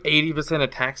gives him 80%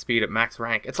 attack speed at max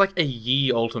rank. It's like a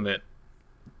Yi ultimate,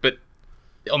 but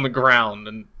on the ground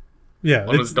and Yeah. on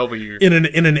It's his W. in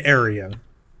an area.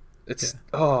 It's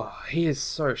he is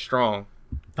so strong.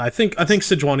 I think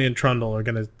Sejuani and Trundle are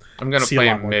gonna I'm gonna see play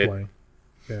a lot him more mid. play.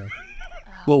 Yeah.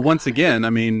 Well, once again, I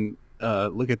mean,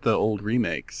 look at the old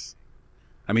remakes.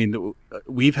 I mean,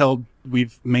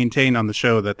 we've maintained on the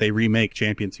show that they remake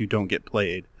champions who don't get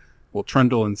played. Well,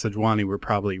 Trundle and Sejuani were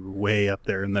probably way up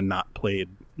there in the not played,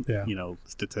 Yeah.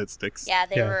 statistics. Yeah,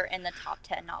 they Yeah. were in the top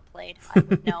 10 not played. I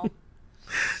would know.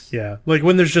 Yeah. Like,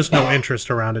 when there's just no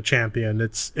interest around a champion,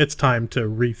 it's time to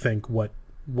rethink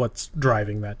what's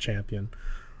driving that champion.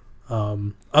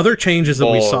 Other changes that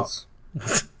we saw. Balls.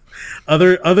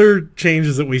 Other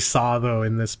changes that we saw though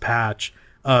in this patch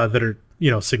that are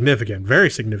significant, very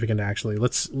significant actually.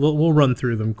 We'll run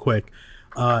through them quick.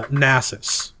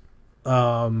 Nasus,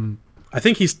 I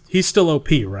think he's still OP,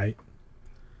 right?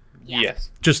 Yes.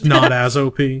 Just not as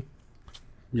OP.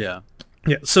 Yeah.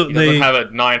 Yeah. So He they doesn't have a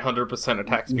 900%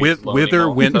 attack speed. Wither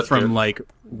went That's from good.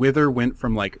 Wither went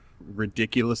from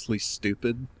ridiculously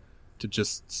stupid to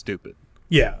just stupid.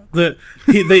 yeah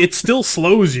it still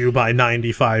slows you by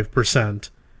 95%.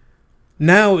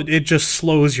 Now it just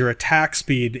slows your attack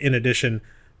speed in addition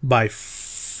by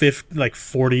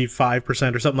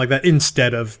 45% or something like that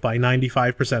instead of by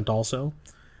 95% also.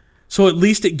 So at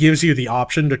least it gives you the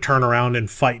option to turn around and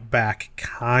fight back,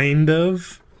 kind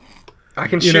of. I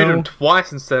can you shoot know- him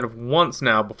twice instead of once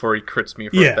now before he crits me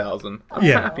for Yeah. 1,000. I'm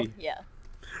Yeah. happy. Yeah.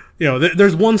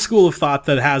 There's one school of thought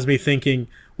that has me thinking,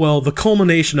 well, the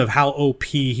culmination of how OP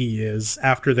he is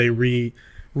after they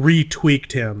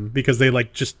retweaked him because they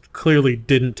just clearly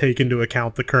didn't take into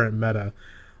account the current meta.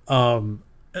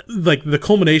 The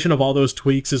culmination of all those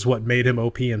tweaks is what made him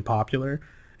OP and popular.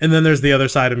 And then there's the other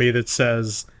side of me that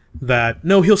says that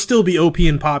no, he'll still be OP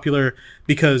and popular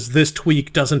because this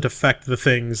tweak doesn't affect the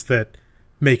things that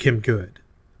make him good.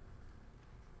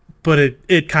 But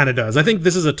it kind of does. I think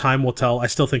this is a time will tell. I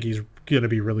still think he's going to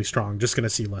be really strong. Just going to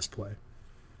see less play.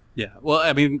 Yeah. Well,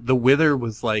 I mean, the Wither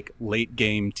was late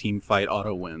game team fight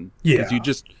auto win. Yeah.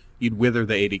 Because you'd Wither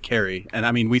the AD carry. And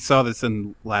I mean, we saw this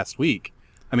in last week.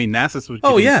 I mean, Nasus was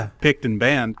getting picked and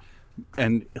banned,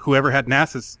 and whoever had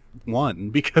Nasus won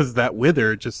because that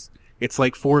Wither it's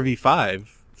like 4v5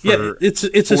 for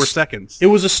it's 4 seconds. It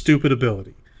was a stupid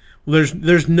ability. Well,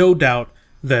 there's no doubt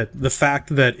that the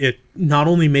fact that it not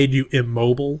only made you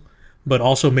immobile, but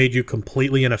also made you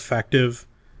completely ineffective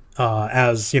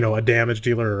as a damage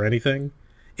dealer or anything.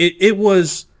 It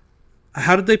was.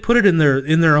 How did they put it in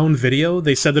their own video?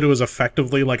 They said that it was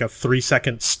effectively like a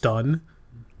 3-second stun.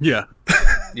 Yeah.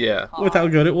 Yeah. With how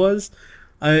good it was.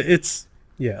 Okay.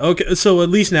 So at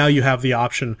least now you have the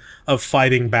option of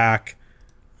fighting back,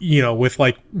 with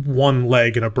one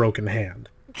leg and a broken hand.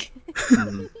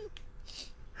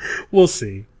 We'll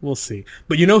see.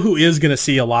 But you know who is going to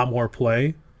see a lot more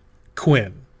play?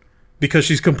 Quinn, because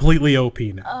she's completely OP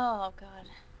now. Oh, God.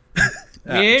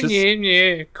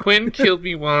 Yeah. Quinn killed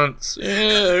me once.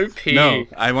 OP. No,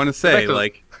 I want to say,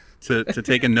 Back to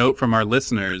take a note from our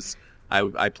listeners,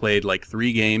 I played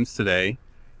 3 games today.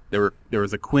 There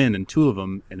was a Quinn in 2 of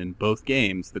them, and in both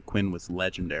games, the Quinn was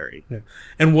legendary. Yeah.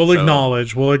 And we'll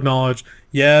acknowledge,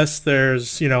 yes,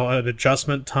 there's, an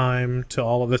adjustment time to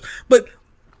all of this. But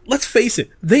let's face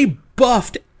it, they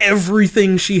buffed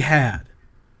everything she had.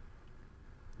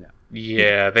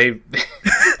 Yeah, they...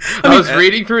 I was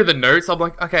reading through the notes, I'm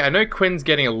like, okay, I know Quinn's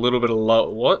getting a little bit of low...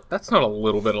 What? That's not a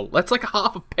little bit of... That's like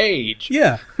half a page.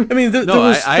 Yeah. I mean,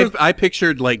 I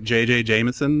pictured, J.J.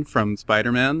 Jameson from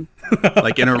Spider-Man,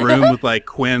 in a room with,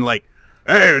 Quinn,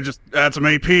 hey, just add some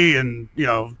AP and,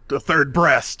 the third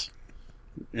breast.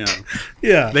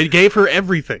 Yeah. They gave her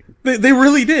everything. They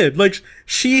really did. Like,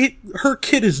 her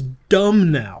kid is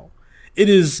dumb now.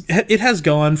 It has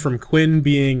gone from Quinn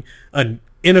being an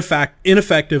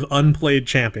ineffective, unplayed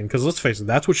champion, because let's face it,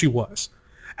 that's what she was.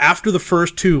 After the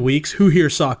first 2 weeks, who here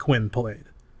saw Quinn played?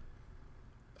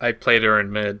 I played her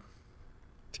in mid.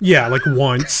 Yeah, like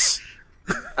once.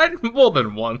 More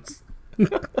than once.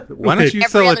 Why don't you Every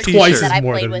sell a other t-shirt? time that I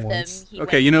more played than with once. him, he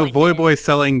Okay, went Voy mid. Boy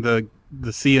selling the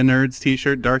Sea of Nerds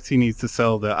t-shirt. Darcy needs to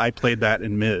sell the I played that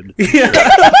in mid. Yeah.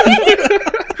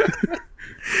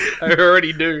 I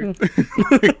already do.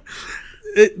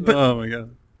 But Oh my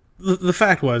god. the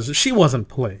fact was, she wasn't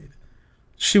played.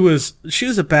 She was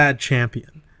a bad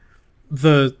champion.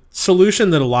 The solution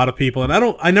that a lot of people, and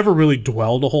I never really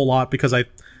dwelled a whole lot because I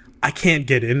can't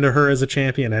get into her as a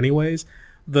champion anyways.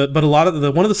 But a lot of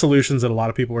one of the solutions that a lot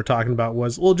of people were talking about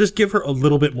was, well, just give her a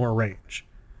little bit more range.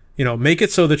 Make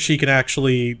it so that she can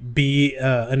actually be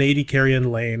an AD carry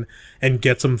in lane and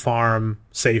get some farm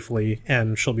safely,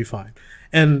 and she'll be fine.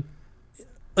 And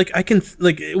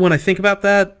when I think about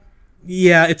that,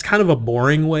 yeah, it's kind of a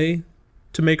boring way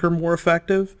to make her more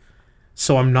effective.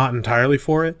 So I'm not entirely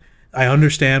for it. I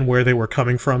understand where they were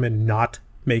coming from in not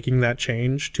making that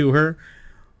change to her.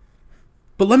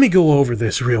 But let me go over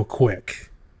this real quick.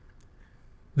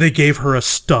 They gave her a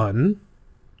stun.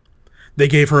 They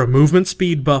gave her a movement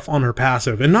speed buff on her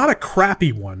passive, and not a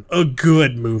crappy one, a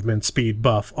good movement speed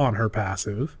buff on her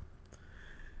passive.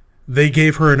 They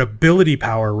gave her an ability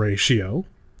power ratio.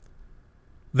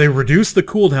 They reduced the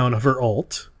cooldown of her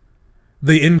ult.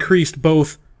 They increased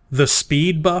both the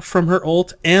speed buff from her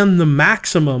ult and the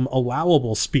maximum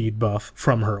allowable speed buff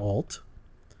from her ult.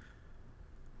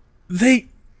 They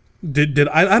did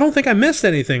I don't think I missed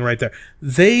anything right there.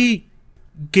 They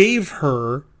gave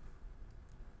her,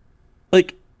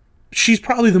 like, she's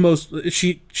probably the most,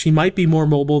 she might be more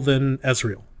mobile than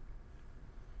Ezreal.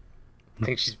 I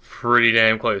think she's pretty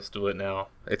damn close to it now.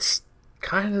 It's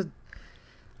kind of...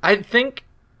 I think...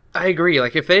 I agree.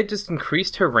 Like, if they had just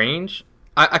increased her range...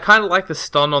 I kind of like the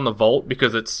stun on the Volt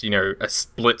because it's, a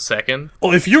split second.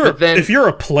 Well, if you're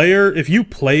a player, if you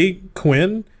play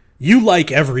Quinn, you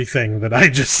like everything that I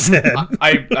just said.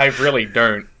 I really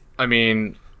don't. I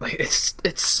mean, like,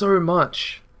 it's so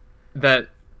much that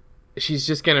she's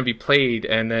just going to be played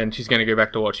and then she's going to go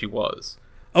back to what she was.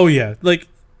 Oh, yeah. Like...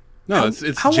 No, it's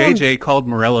JJ called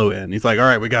Morello in. He's like, all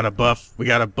right, we got to buff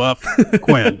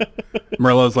Quinn.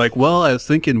 Morello's like, well, I was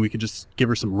thinking we could just give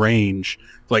her some range.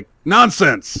 It's like,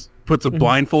 nonsense. Puts a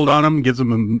blindfold on him, gives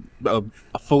him a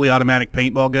fully automatic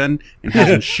paintball gun, and has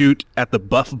him shoot at the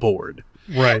buff board.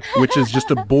 Right. Which is just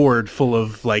a board full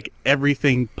of, like,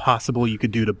 everything possible you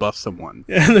could do to buff someone.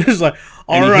 And there's like,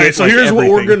 And all he right, hits, so like, here's what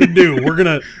we're everything. gonna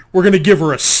do. We're gonna give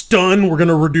her a stun. We're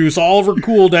gonna reduce all of her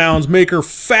cooldowns, make her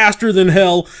faster than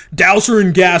hell, douse her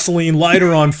in gasoline, light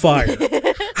her on fire.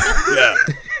 Yeah.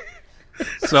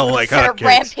 Sell like Start hotcakes.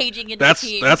 rampaging into That's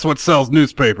teams. that's what sells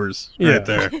newspapers Yeah. right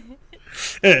there.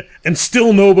 And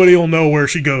still nobody will know where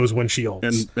she goes when she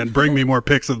ults. And bring me more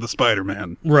pics of the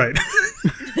Spider-Man. Right.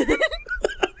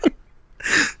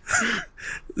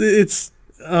 It's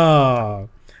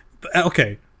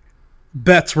okay.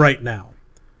 Bets right now.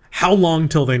 How long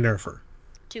till they nerf her?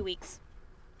 2 weeks.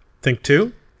 Think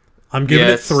 2? I'm giving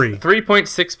it 3.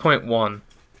 3.6.1.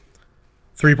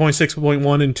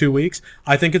 3.6.1 in 2 weeks.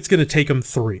 I think it's going to take them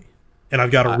 3. And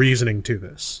I've got a reasoning to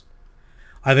this.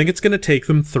 I think it's going to take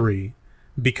them 3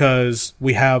 because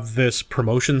we have this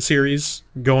promotion series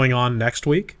going on next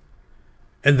week.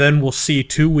 And then we'll see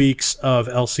 2 weeks of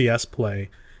LCS play.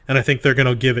 And I think they're going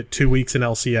to give it 2 weeks in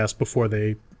LCS before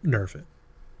they nerf it.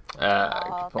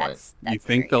 Oh, Good point. that's You a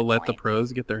think very they'll good let the point.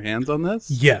 pros get their hands on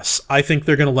this? Yes, I think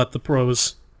they're going to let the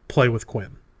pros play with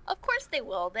Quinn. Of course they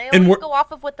will. They And always we're- go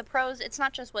off of what the pros. It's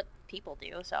not just what people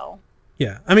do. So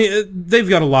Yeah, I mean, they've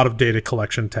got a lot of data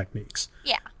collection techniques.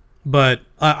 yeah, But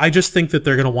I just think that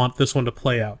they're going to want this one to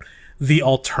play out. The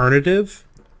alternative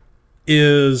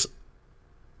is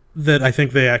that I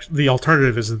think the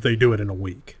alternative is that they do it in a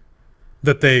week.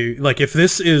 That they, like, if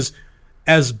this is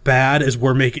as bad as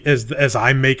as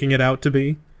I'm making it out to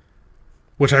be,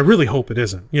 which I really hope it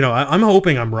isn't. I'm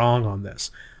hoping I'm wrong on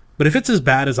this. But if it's as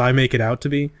bad as I make it out to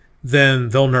be, then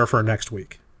they'll nerf her next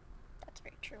week. that's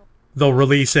very true. They'll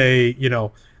release the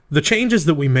changes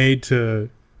that we made to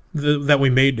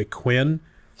Quinn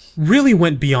really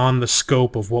went beyond the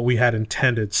scope of what we had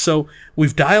intended. So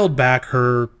we've dialed back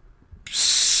her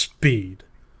speed.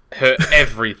 Her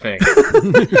everything.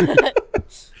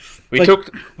 We Like-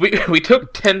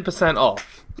 took 10%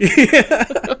 off.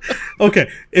 Okay,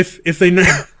 if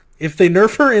they If they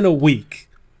nerf her in a week,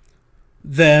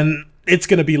 then it's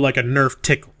going to be like a nerf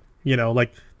tickle. You know,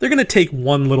 like they're going to take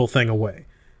one little thing away.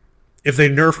 If they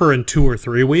nerf her in 2 or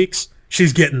 3 weeks,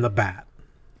 she's getting the bat.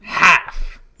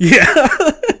 Half. Yeah.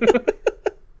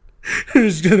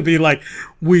 It's going to be like,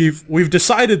 we've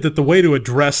decided that the way to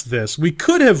address this, we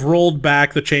could have rolled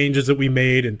back the changes that we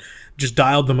made and just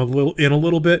dialed them a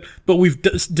little bit, but we've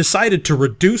decided to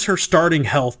reduce her starting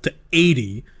health to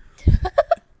 80,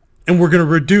 and we're going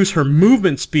to reduce her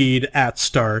movement speed at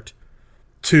start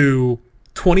to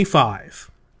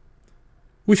 25.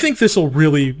 We think this will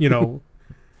really,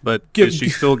 But is she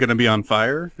still going to be on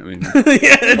fire? I mean,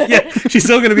 yeah, she's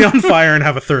still going to be on fire and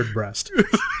have a third breast.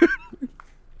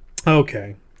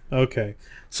 Okay.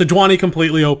 Sejuani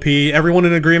completely OP. Everyone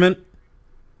in agreement?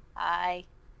 I.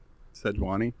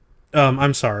 Sejuani.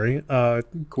 I'm sorry.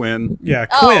 Quinn. Yeah,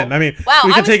 Oh, Quinn. I mean, wow,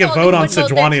 we I could was take a told vote you on would vote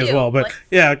there Sejuani as too. well, but What?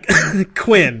 yeah,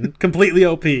 Quinn, completely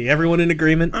OP. Everyone in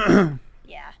agreement?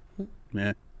 Yeah.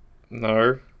 Yeah.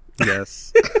 No.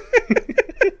 Yes.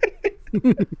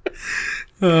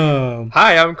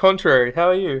 Hi, I'm Contrary. How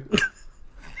are you?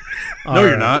 No,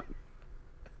 you're not.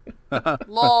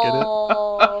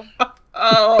 Lol.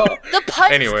 Oh. The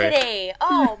puns Anyway. today.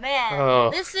 Oh man,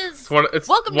 Oh. this is It's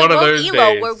welcome one to of Rogue those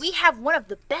Elo, days. where we have one of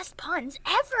the best puns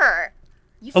ever.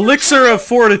 You feel Elixir good? of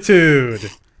Fortitude.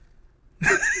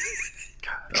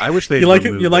 I wish they. You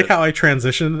like how I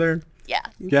transitioned there? Yeah.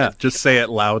 Yeah, just say it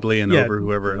loudly and Yeah. over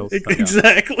whoever else. Yeah.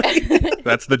 Exactly.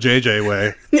 That's the JJ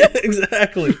way. Yeah,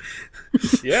 exactly.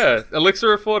 Yeah,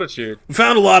 Elixir of Fortitude. We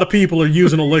found a lot of people are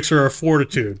using Elixir of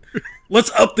Fortitude. Let's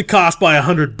up the cost by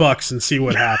 $100 and see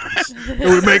what happens. It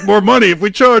would make more money if we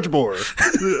charge more. It's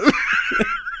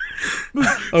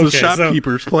Okay, a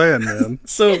shopkeeper's plan, man.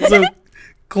 So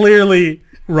clearly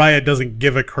Riot doesn't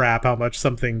give a crap how much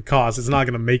something costs. It's not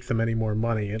going to make them any more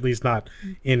money, at least not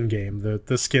in-game,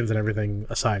 the skins and everything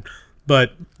aside.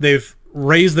 But they've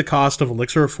raised the cost of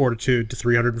Elixir of Fortitude to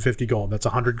 350 gold. That's a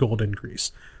 100 gold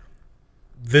increase.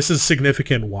 This is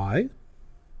significant. Why?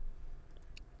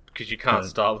 Because you can't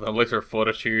start with an Elixir of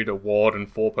Fortitude, a ward, and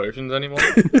 4 potions anymore.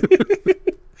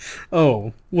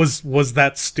 Oh, was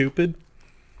that stupid?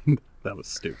 That was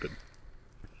stupid.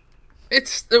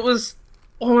 It was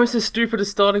almost as stupid as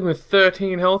starting with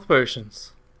 13 health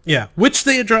potions. Yeah, which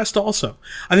they addressed also.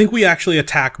 I think we actually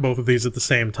attack both of these at the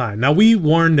same time. Now, we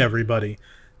warned everybody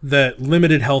that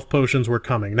limited health potions were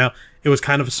coming. Now, it was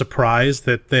kind of a surprise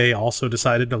that they also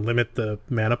decided to limit the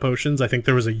mana potions. I think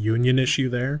there was a union issue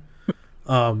there.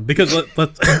 Because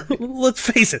let's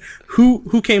face it,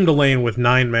 who came to lane with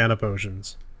 9 mana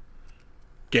potions?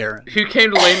 Garen. Who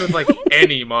came to lane with,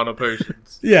 any mana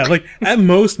potions? Yeah, at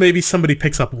most maybe somebody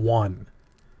picks up 1.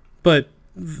 But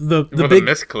the With big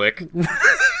a misclick.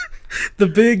 the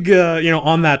big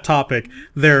on that topic,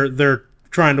 they're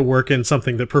trying to work in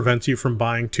something that prevents you from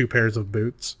buying 2 pairs of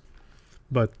boots.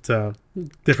 But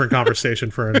different conversation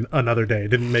for another day.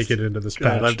 Didn't make it into this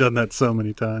patch. God, I've done that so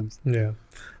many times. Yeah.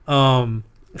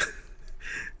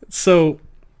 So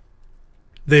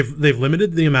they've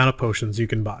limited the amount of potions you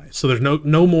can buy. So there's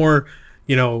no more,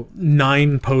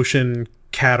 9 potion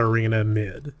Katarina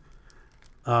mid.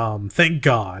 Thank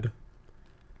God.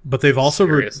 But they've also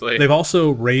Seriously? they've also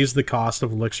raised the cost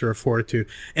of Elixir of Fortitude,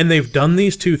 and they've done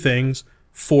these 2 things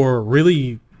for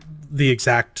really the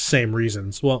exact same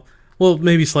reasons. Well,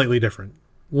 maybe slightly different.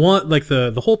 One,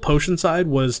 the whole potion side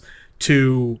was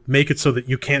to make it so that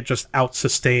you can't just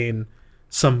out-sustain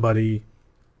somebody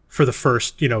for the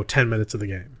first, 10 minutes of the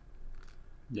game.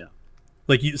 Yeah.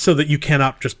 So that you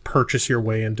cannot just purchase your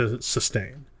way into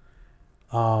sustain.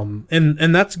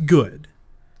 And that's good.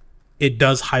 It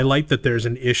does highlight that there's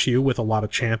an issue with a lot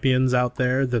of champions out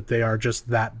there, that they are just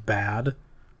that bad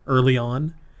early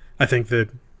on. I think that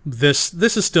this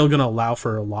is still going to allow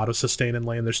for a lot of sustain in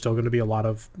lane. There's still going to be a lot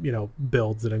of,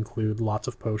 builds that include lots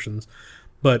of potions.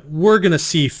 But we're going to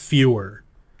see fewer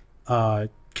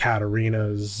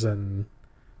Katarinas and...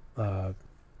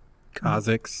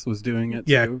 Kha'Zix was doing it,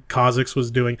 Yeah, too. Kha'Zix was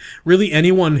doing... Really,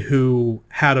 anyone who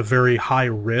had a very high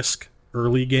risk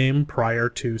early game prior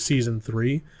to Season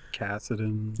 3...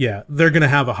 Kassadin. Yeah, they're going to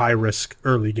have a high-risk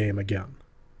early game again.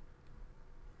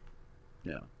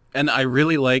 Yeah. And I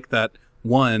really like that,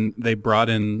 one, they brought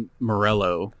in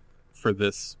Morello for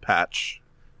this patch.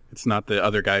 It's not the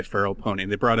other guy, Feral Pony.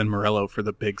 They brought in Morello for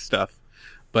the big stuff.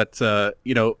 But, I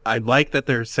like that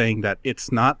they're saying that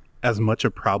it's not as much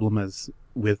a problem as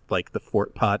with, the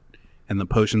Fort Pot and the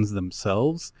potions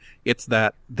themselves. It's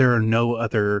that there are no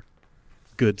other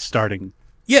good starting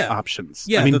options.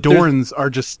 Yeah, I mean, that there's- Dorans are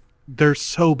just, they're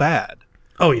so bad.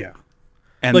 Oh, yeah.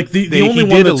 And The only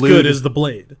one that's good is the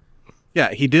Blade.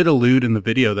 Yeah, he did allude in the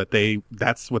video that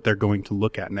that's what they're going to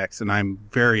look at next, and I'm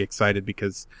very excited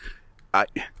because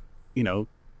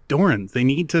Dorans, they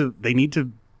need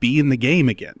to be in the game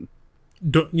again.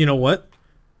 You know what?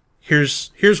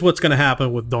 Here's what's going to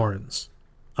happen with Dorans.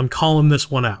 I'm calling this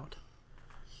one out.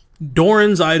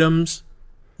 Dorans items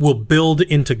will build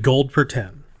into gold per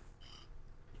 10.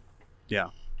 Yeah.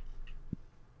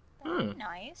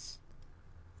 Nice.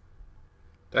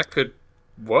 That could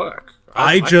work.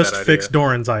 I like just that fixed idea.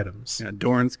 Dorans items. Yeah,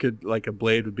 Dorans could, like, a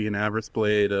blade would be an Avarice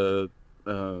blade, a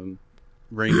ring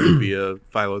would be a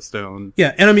Philostone.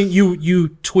 Yeah, and I mean you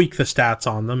tweak the stats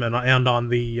on them and on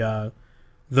the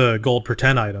gold per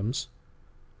 10 items,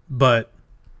 but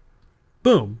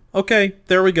boom, okay,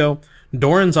 there we go.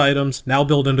 Doran's items now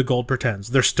build into gold per 10s.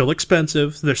 They're still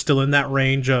expensive. They're still in that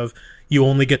range of you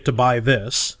only get to buy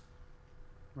this.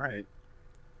 Right.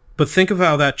 But think of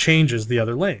how that changes the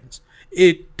other lanes.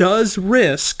 It does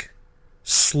risk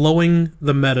slowing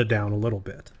the meta down a little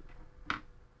bit.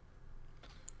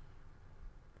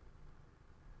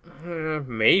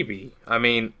 Maybe. I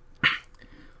mean,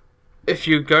 if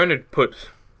you're going to put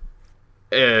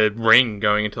a ring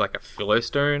going into like a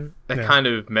Philostone, that Yeah. kind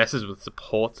of messes with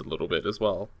supports a little bit as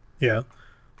well. Yeah.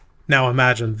 Now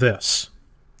imagine this.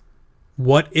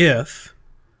 What if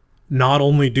not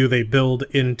only do they build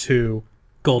into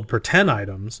gold per 10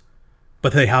 items,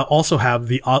 but they also have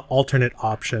the alternate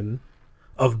option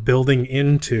of building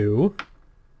into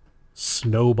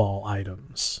snowball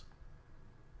items?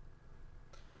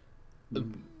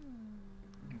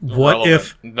 What Relevant.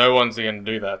 if... No one's going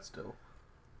to do that still.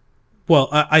 Well,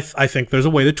 I think there's a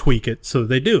way to tweak it so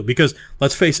they do. Because,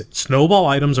 let's face it, snowball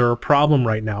items are a problem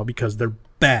right now because they're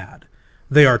bad.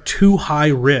 They are too high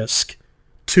risk,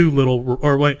 too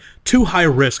high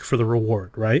risk for the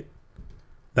reward, right?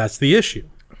 That's the issue.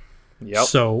 Yep.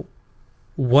 So,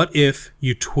 what if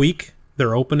you tweak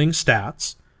their opening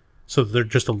stats so that they're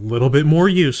just a little bit more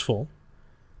useful,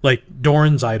 like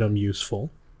Doran's item useful?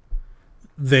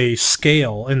 They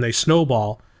scale and they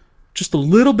snowball just a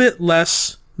little bit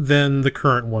less than the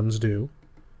current ones do,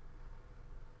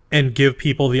 and give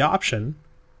people the option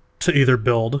to either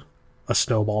build a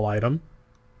snowball item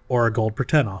or a gold per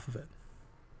 10 off of it.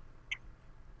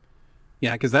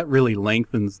 Yeah, because that really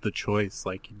lengthens the choice.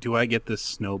 Like, do I get this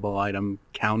snowball item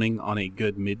counting on a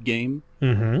good mid-game,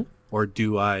 or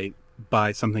do I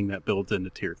buy something that builds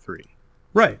into tier 3?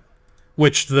 Right.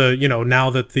 Which now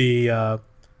that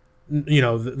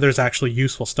there's actually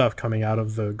useful stuff coming out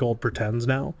of the gold per 10s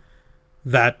now,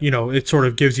 that, it sort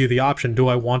of gives you the option. Do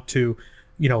I want to,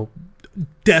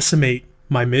 decimate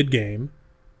my mid-game,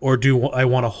 or do I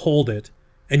want to hold it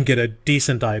and get a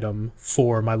decent item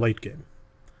for my late game?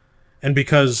 And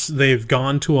because they've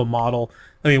gone to a model...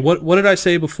 I mean, what did I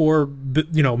say before?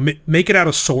 Make it out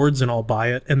of swords and I'll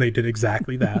buy it, and they did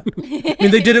exactly that. I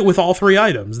mean, they did it with all 3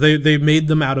 items. They made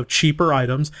them out of cheaper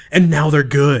items, and now they're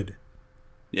good.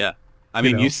 Yeah. I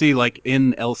mean, you see, like,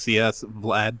 in LCS,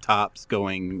 Vlad tops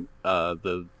going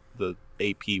the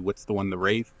AP, what's the one, the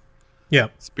Wraith? Yeah.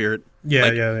 Spirit? Yeah,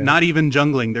 like, yeah. Not even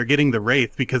jungling, they're getting the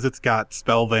Wraith because it's got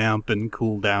spell vamp and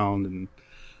cooldown and...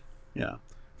 Yeah.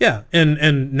 Yeah,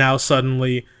 and now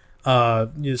suddenly,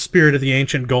 Spirit of the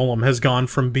Ancient Golem has gone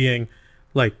from being,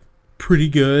 like, pretty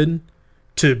good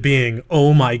to being,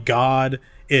 oh my god,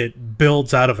 it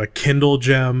builds out of a Kindle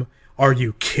gem. Are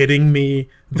you kidding me?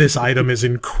 This item is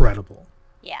incredible.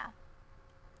 Yeah.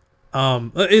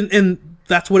 And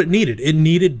that's what it needed. It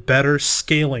needed better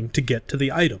scaling to get to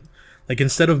the item. Like,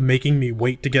 instead of making me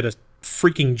wait to get a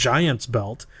freaking Giant's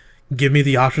Belt, give me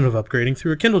the option of upgrading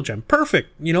through a Kindle Gem. Perfect.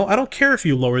 I don't care if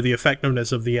you lower the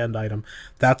effectiveness of the end item.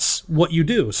 That's what you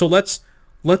do. So let's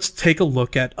take a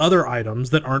look at other items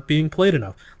that aren't being played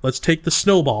enough. Let's take the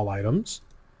snowball items.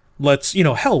 Let's,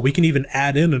 hell, we can even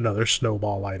add in another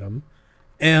snowball item.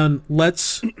 And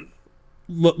let's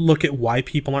look at why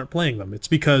people aren't playing them. It's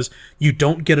because you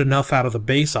don't get enough out of the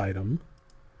base item,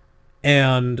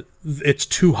 and it's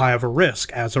too high of a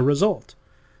risk as a result.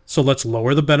 So let's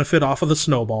lower the benefit off of the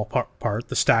snowball part,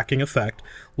 the stacking effect.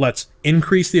 Let's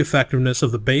increase the effectiveness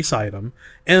of the base item.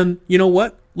 And you know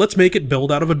what? Let's make it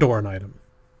build out of a Doran item.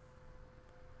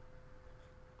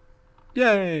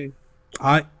 Yay!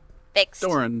 I Fixed.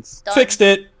 Dorans. Done. fixed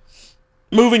it.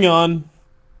 Moving on.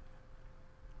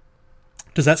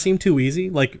 Does that seem too easy?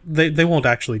 Like, they won't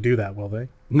actually do that, will they?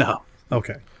 No.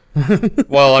 Okay.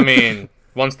 Well, I mean,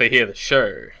 once they hear the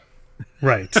show.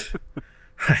 Right.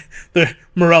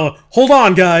 Morella, hold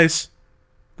on, guys.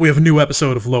 We have a new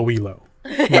episode of Low Elo.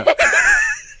 If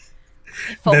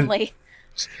only.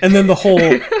 And then the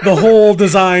whole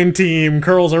design team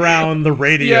curls around the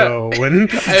radio, I and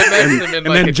imagine them in, And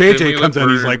like, then a JJ dimly comes lit in.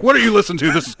 He's room. like, "What are you listening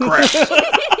to? This is crap.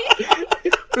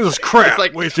 This is crap. It's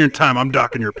like- Wasting your time. I'm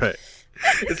docking your pay."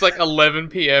 It's like 11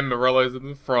 p.m. Morello's in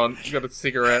the front. He's got a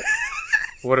cigarette.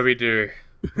 What do?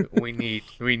 We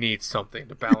need something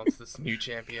to balance this new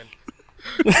champion.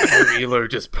 Elo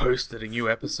just posted a new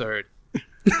episode.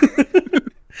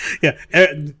 yeah.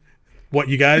 What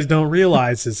you guys don't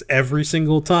realize is every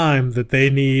single time that they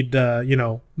need,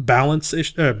 balance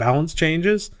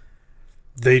changes,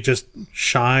 they just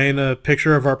shine a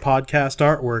picture of our podcast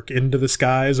artwork into the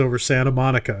skies over Santa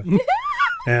Monica,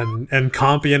 and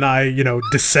Compy and I,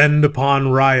 descend upon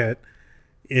Riot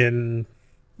in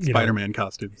Spider-Man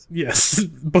costumes. Yes,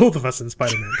 both of us in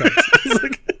Spider-Man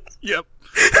costumes. Yep.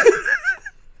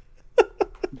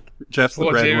 Jeff's the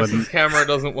Well, red Jameson's one. camera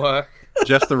doesn't work.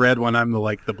 Jeff's the red one. I'm the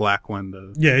black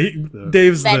one. Yeah,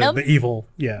 Dave's Venom? the evil.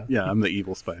 Yeah, Yeah, I'm the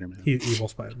evil Spider-Man. evil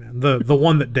Spider-Man. The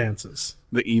one that dances.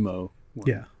 The emo one.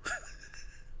 Yeah.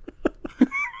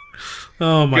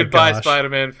 Oh my Goodbye, gosh.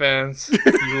 Spider-Man fans.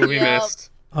 You will be Yep. missed.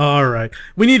 All right.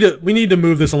 We need to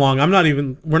move this along. We're not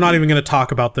even going to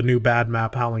talk about the new bad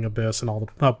map Howling Abyss and all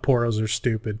how Poros are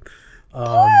stupid.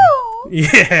 Oh,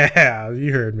 Yeah,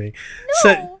 you heard me.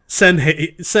 No. Send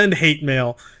hate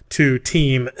mail to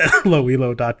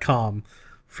team@loelo.com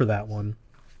for that one.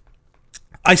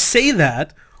 I say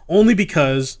that only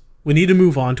because we need to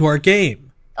move on to our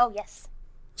game. oh yes.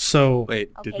 So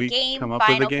Wait, Okay, did we game. come up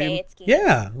fine, with a game? Okay, it's game.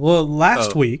 yeah, well,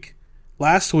 last Oh. week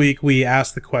we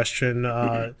asked the question,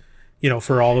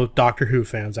 for all the Doctor Who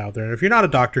fans out there. And if you're not a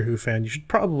Doctor Who fan, you should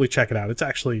probably check it out. It's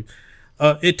actually,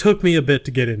 it took me a bit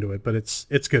to get into it, but it's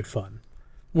good fun.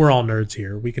 We're all nerds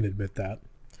here. We can admit that.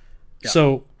 Yeah.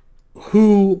 So,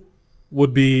 who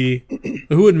would make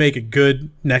a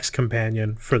good next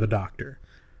companion for the Doctor?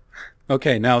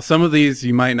 Okay, now some of these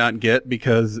you might not get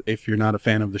because if you're not a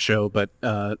fan of the show, but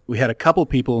we had a couple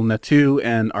people, Natu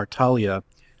and Artalia,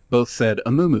 both said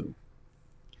Amumu.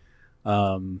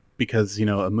 Because,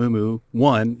 Amumu,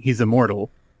 one, he's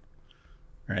immortal,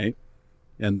 right?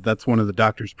 And that's one of the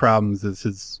Doctor's problems is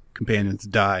his companions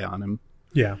die on him.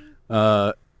 Yeah.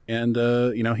 And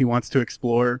he wants to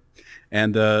explore.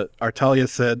 And Artalia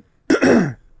said,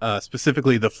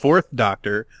 specifically the fourth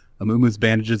Doctor, Amumu's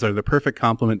bandages are the perfect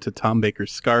complement to Tom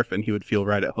Baker's scarf, and he would feel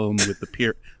right at home with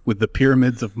the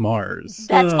pyramids of Mars.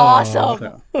 That's Oh.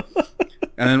 awesome.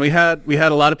 And then we had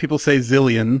a lot of people say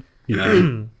Zillion,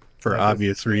 for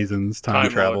obvious reasons, time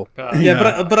travel.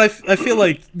 Yeah, but I feel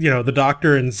like the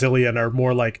Doctor and Zillion are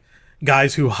more like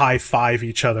guys who high five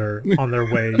each other on their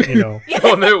way.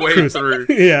 On their way through.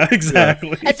 Yeah,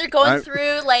 exactly. As they're going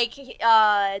through,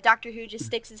 Doctor Who just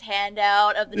sticks his hand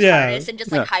out of the Yeah. TARDIS and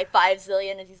just high fives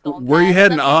Zillion as he's going. Where are you past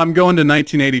heading? them. Oh, I'm going to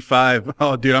 1985.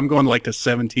 Oh, dude, I'm going to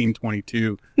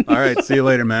 1722. All right, see you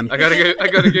later, man. I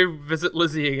gotta go visit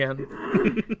Lizzie again.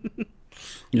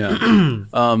 Yeah.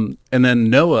 And then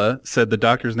Noah said the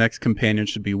Doctor's next companion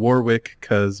should be Warwick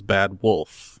because Bad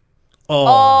Wolf.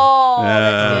 Oh, Yeah.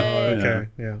 that's good. Okay.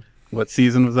 Yeah. What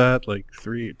season was that? Like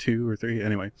 2 or 3?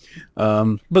 Anyway.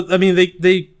 But I mean,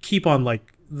 they keep on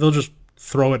they'll just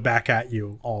throw it back at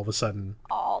you all of a sudden.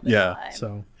 All the Yeah. time.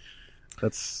 So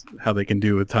That's how they can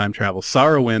do with time travel.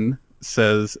 Sarwin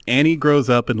says Annie grows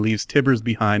up and leaves Tibbers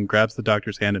behind, grabs the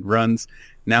Doctor's hand and runs.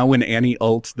 Now when Annie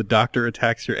ults, the Doctor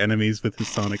attacks your enemies with his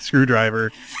sonic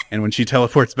screwdriver, and when she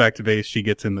teleports back to base, she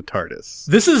gets in the TARDIS.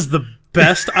 this is the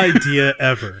best idea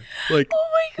ever. Like, Oh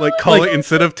my like God. calling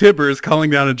instead of Tibbers,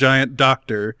 calling down a giant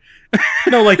Doctor.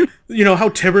 No, how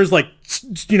Tibbers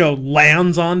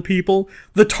lands on people.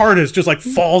 The TARDIS just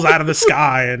falls out of the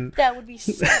sky, and That would be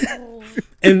so cool.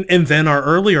 and then our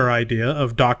earlier idea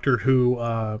of Doctor Who,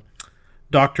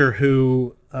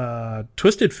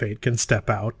 Twisted Fate can step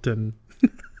out and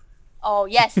Oh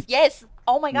yes, yes.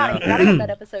 Oh my god, I forgot about that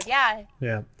episode. Yeah.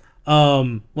 yeah.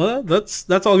 Well, that's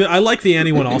all good. I like the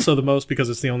Annie one also the most because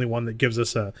it's the only one that gives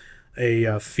us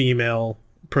a female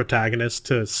protagonist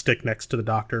to stick next to the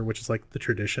Doctor, which is the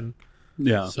tradition.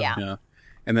 Yeah. Yeah. Yeah.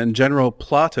 And then General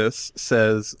Plautus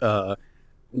says,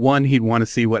 one, he'd want to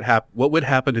see what would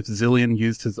happen if Zillion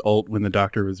used his ult when the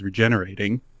Doctor was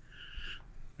regenerating.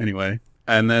 Anyway.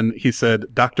 And then he said,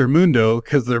 Dr. Mundo,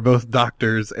 because they're both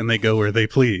doctors and they go where they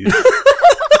please.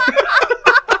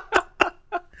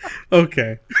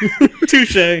 Okay.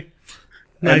 Touche. And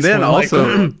Nice then one,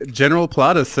 also, Michael. General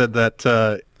Plautus said that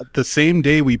the same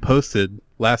day we posted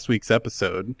last week's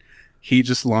episode, he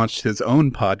just launched his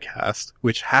own podcast,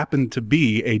 which happened to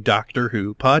be a Doctor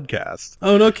Who podcast.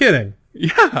 Oh, no kidding.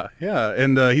 Yeah, yeah.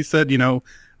 And he said,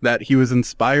 that he was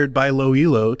inspired by Low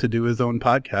Elo to do his own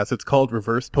podcast. It's called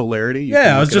Reverse Polarity. You Yeah,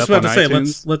 can I was look it just up about to on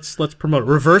say iTunes. let's promote it.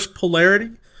 Reverse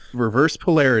Polarity. Reverse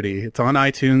Polarity. It's on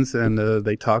iTunes, and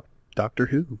they talk Doctor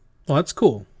Who. Well, that's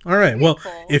cool. All right. Well,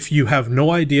 cool. if you have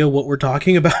no idea what we're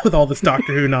talking about with all this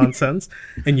Doctor Who nonsense,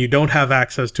 and you don't have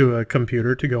access to a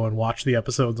computer to go and watch the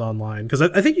episodes online, because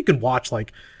I think you can watch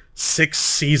like 6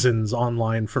 seasons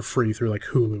online for free through like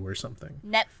Hulu or something.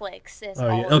 Netflix is Oh,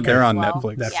 yeah. all Okay. of They're it as on well.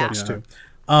 Netflix. Netflix Yeah. too.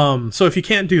 So if you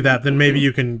can't do that, then maybe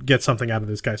you can get something out of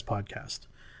this guy's podcast.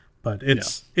 But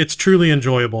it's truly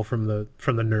enjoyable from the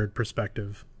nerd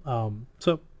perspective.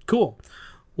 So cool.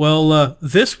 Well,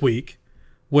 this week,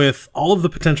 with all of the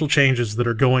potential changes that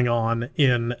are going on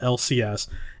in LCS,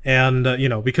 and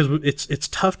because it's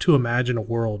tough to imagine a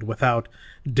world without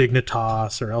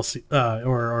Dignitas or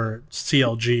or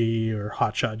CLG or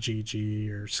Hotshot GG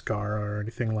or Scara or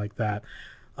anything like that.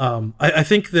 I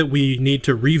think that we need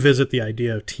to revisit the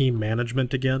idea of team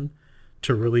management again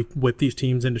to really whip these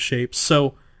teams into shape.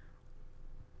 So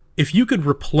if you could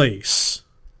replace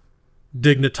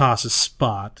Dignitas'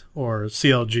 spot or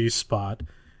CLG's spot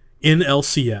in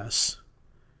LCS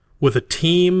with a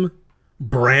team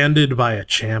branded by a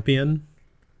champion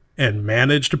and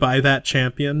managed by that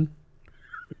champion,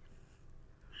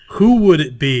 who would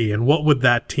it be and what would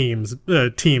that team's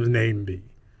name be?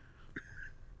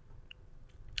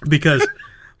 Because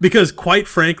quite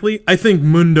frankly, I think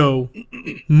Mundo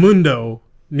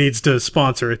needs to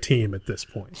sponsor a team at this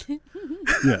point.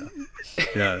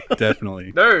 Yeah,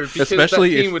 definitely. No, because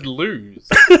Especially that team if- would lose.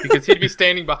 Because he'd be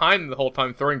standing behind them the whole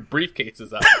time throwing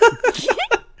briefcases at them.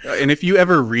 And if you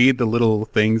ever read the little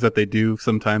things that they do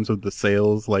sometimes with the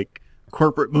sales, like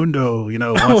Corporate Mundo,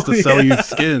 wants to sell you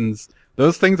skins.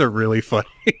 Those things are really funny.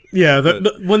 Yeah,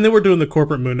 when they were doing the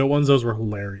Corporate Mundo ones, those were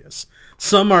hilarious.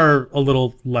 Some are a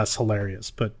little less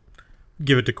hilarious, but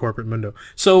give it to Corporate Mundo.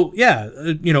 So, yeah,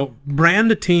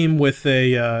 brand a team with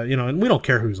a, and we don't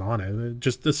care who's on it.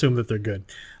 Just assume that they're good.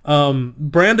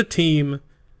 Brand a team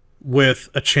with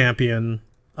a champion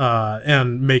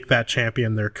and make that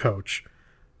champion their coach.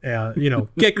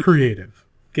 Get creative.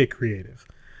 Get creative.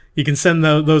 You can send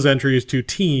those entries to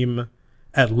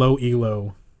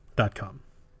team@lowelo.com.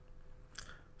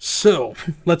 So,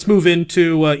 let's move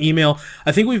into email.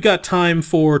 I think we've got time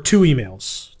for 2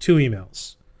 emails. 2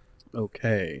 emails.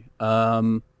 Okay.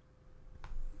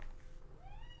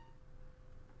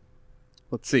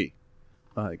 Let's see.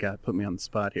 You gotta put me on the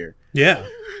spot here. Yeah.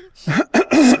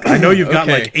 I know you've got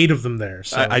Okay. like 8 of them there.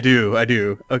 So. I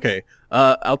do. Okay.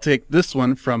 I'll take this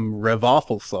one from Rev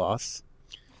Awful Sauce.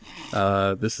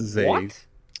 This is a What?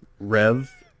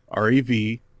 Rev,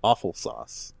 R-E-V, Awful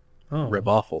Sauce. Oh. Rev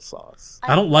Awful Sauce.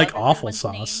 I don't like love awful everyone's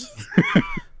sauce. names.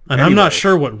 And I'm not Anyway.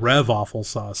 sure what Rev awful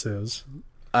sauce is.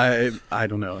 I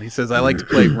don't know. He says, I like to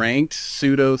play ranked,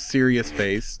 pseudo,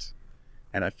 serious-based,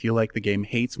 and I feel like the game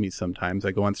hates me sometimes.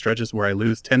 I go on stretches where I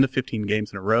lose 10 to 15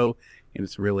 games in a row, and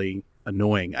it's really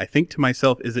annoying. I think to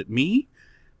myself, is it me?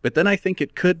 But then I think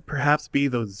it could perhaps be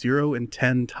those 0 and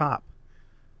 10 top.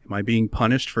 Am I being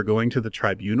punished for going to the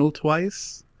tribunal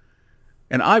twice?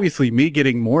 And obviously, me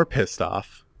getting more pissed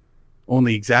off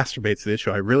only exacerbates the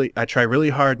issue. I try really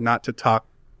hard not to talk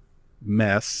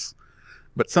mess,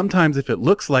 but sometimes if it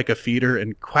looks like a feeder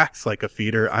and quacks like a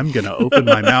feeder, I'm going to open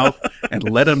my mouth and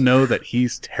let him know that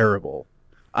he's terrible.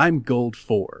 I'm gold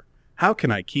 4. How can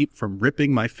I keep from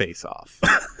ripping my face off?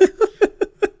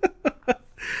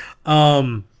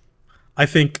 I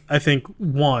think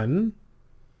one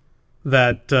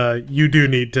that you do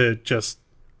need to just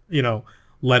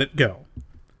let it go.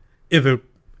 If it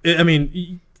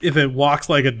walks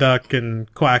like a duck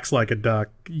and quacks like a duck,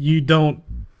 you don't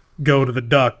go to the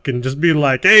duck and just be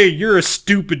like, "Hey, you're a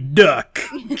stupid duck."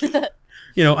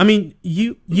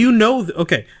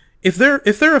 Okay, if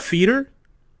they're a feeder,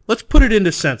 let's put it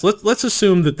into sense. Let's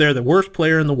assume that they're the worst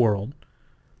player in the world,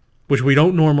 which we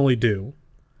don't normally do.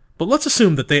 But let's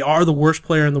assume that they are the worst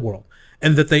player in the world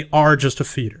and that they are just a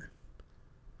feeder.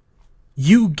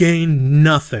 You gain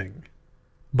nothing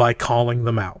by calling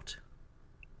them out.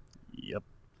 Yep.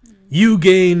 You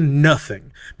gain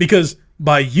nothing because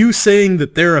by you saying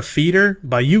that they're a feeder,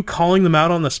 by you calling them out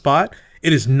on the spot,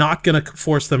 it is not going to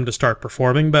force them to start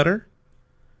performing better.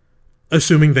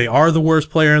 Assuming they are the worst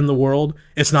player in the world,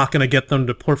 it's not going to get them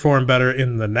to perform better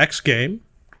in the next game.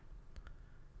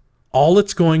 All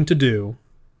it's going to do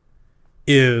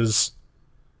is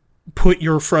put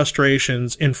your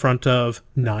frustrations in front of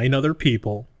 9 other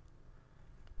people,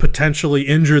 potentially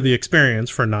injure the experience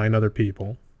for 9 other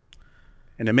people.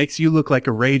 And it makes you look like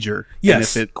a rager.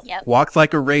 Yes. And if it Yep. walks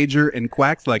like a rager and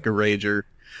quacks like a rager.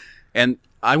 And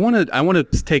I want to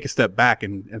take a step back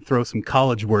and throw some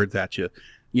college words at you.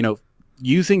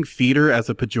 using feeder as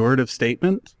a pejorative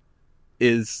statement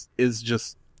is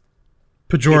just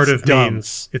Pejorative It's dumb.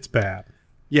 means it's bad.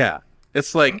 yeah.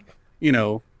 It's like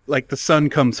like the son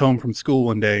comes home from school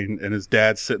one day and his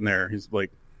dad's sitting there. He's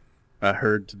like, "I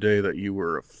heard today that you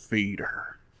were a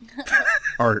feeder.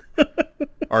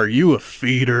 Are you a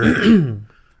feeder?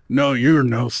 No, you're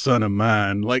no son of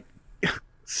mine." Like,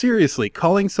 seriously,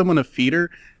 calling someone a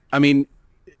feeder. I mean,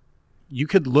 you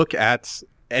could look at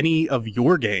any of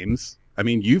your games. I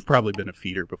mean, you've probably been a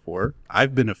feeder before.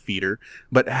 I've been a feeder,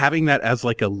 but having that as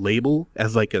like a label,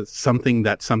 as like a something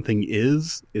that something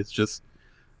is just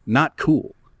not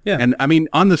cool. Yeah. And I mean,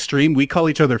 on the stream, we call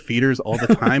each other feeders all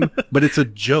the time, but it's a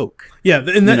joke. Yeah,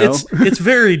 and You know? it's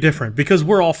very different because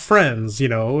we're all friends,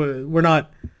 We're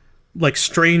not like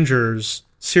strangers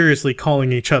seriously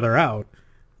calling each other out.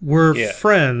 We're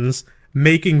friends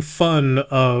making fun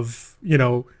of,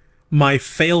 my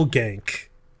fail gank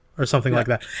or something like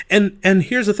that. And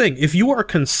here's the thing, if you are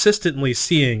consistently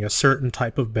seeing a certain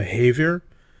type of behavior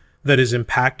that is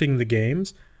impacting the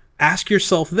games, ask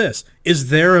yourself this: is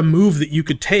there a move that you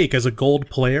could take as a gold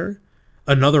player,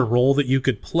 another role that you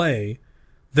could play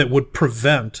that would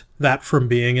prevent that from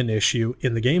being an issue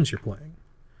in the games you're playing?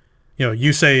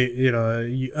 You say,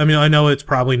 I know it's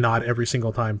probably not every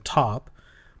single time top,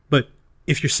 but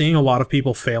if you're seeing a lot of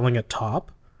people failing at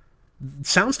top, it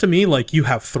sounds to me like you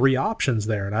have three options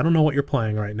there, and I don't know what you're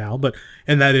playing right now,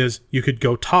 and that is you could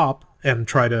go top and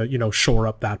try to, shore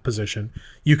up that position.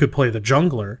 You could play the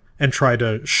jungler and try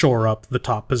to shore up the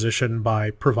top position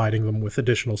by providing them with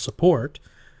additional support.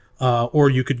 Or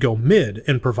you could go mid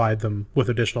and provide them with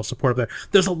additional support there.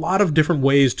 There's a lot of different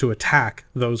ways to attack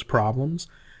those problems.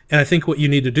 And I think what you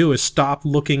need to do is stop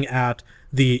looking at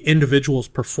the individual's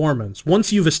performance.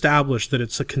 Once you've established that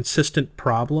it's a consistent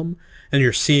problem and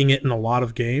you're seeing it in a lot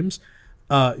of games,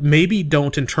 maybe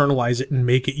don't internalize it and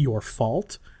make it your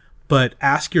fault, but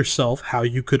ask yourself how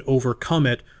you could overcome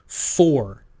it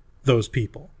for those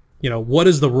people. What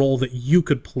is the role that you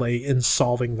could play in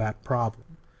solving that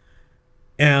problem?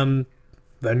 And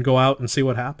then go out and see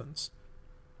what happens.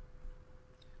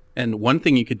 And one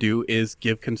thing you could do is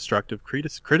give constructive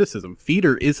criticism.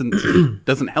 Feeder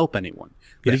doesn't help anyone.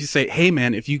 But if you say, "Hey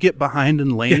man, if you get behind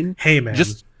in lane, hey man,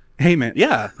 hey man,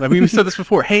 yeah." I mean, we said this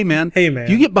before. Hey man, if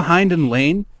you get behind in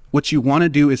lane, what you want to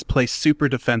do is play super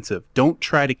defensive. Don't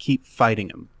try to keep fighting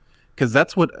him, because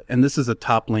that's and this is a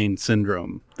top lane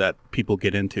syndrome that people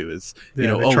get into. Is he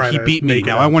beat me,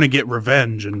 now I want to get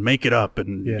revenge and make it up,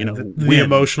 and the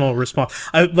emotional response.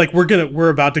 We're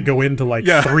about to go into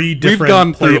three different. We've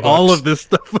gone through playbooks. all of this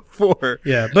stuff before.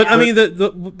 Yeah, but I mean,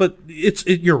 but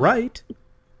you're right.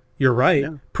 You're right.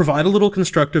 Yeah. Provide a little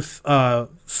constructive,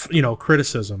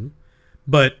 criticism,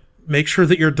 but make sure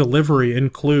that your delivery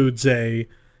includes give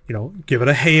it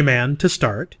a "hey man" to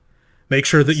start. Make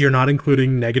sure that you're not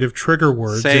including negative trigger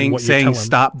words in what you tell them. Saying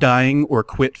 "stop dying" or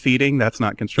 "quit feeding," that's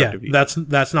not constructive. Yeah,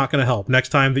 that's not going to help. Next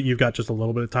time that you've got just a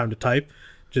little bit of time to type,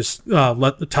 just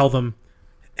tell them,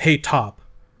 "Hey top,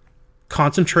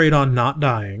 concentrate on not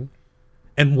dying,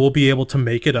 and we'll be able to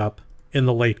make it up in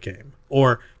the late game."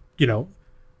 Or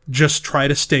just try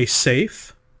to stay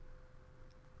safe,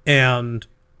 and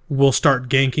we'll start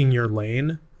ganking your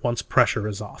lane once pressure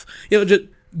is off.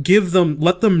 Just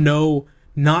let them know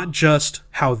not just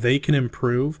how they can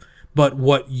improve, but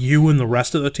what you and the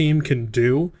rest of the team can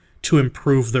do to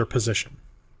improve their position.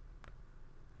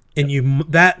 And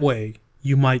that way,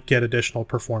 you might get additional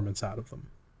performance out of them.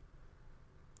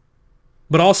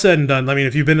 But all said and done, I mean,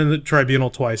 if you've been in the tribunal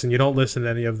twice and you don't listen to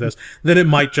any of this, then it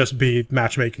might just be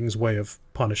matchmaking's way of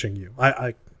punishing you.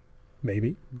 I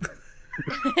maybe.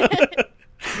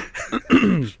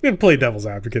 I'm gonna play devil's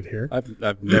advocate here.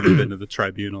 I've never been to the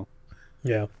tribunal.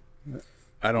 Yeah.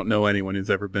 I don't know anyone who's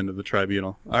ever been to the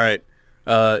tribunal. All right.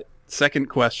 Second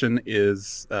question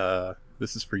is,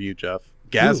 this is for you, Jeff.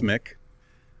 Gasmic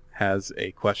has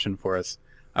a question for us.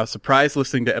 I was surprised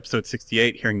listening to episode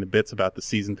 68, hearing the bits about the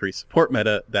Season 3 support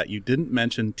meta, that you didn't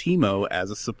mention Teemo as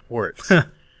a support.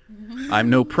 I'm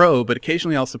no pro, but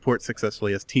occasionally I'll support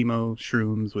successfully as Teemo,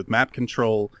 Shrooms with map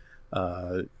control,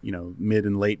 mid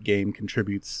and late game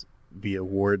contributes via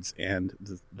wards and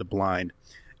the blind.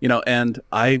 And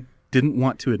I didn't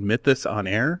want to admit this on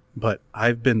air, but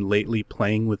I've been lately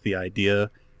playing with the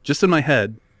idea, just in my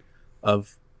head,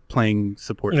 of playing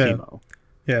support Teemo.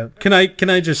 Yeah. Can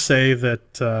I just say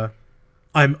that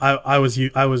I was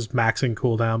maxing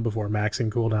cooldown before maxing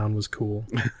cooldown was cool.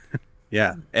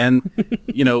 Yeah. And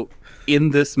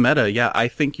in this meta, I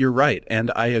think you're right,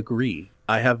 and I agree.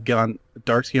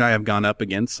 Darksky and I have gone up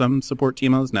against some support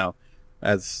Teemos. Now,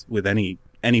 as with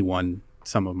anyone,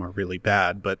 some of them are really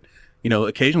bad, but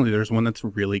occasionally there's one that's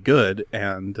really good,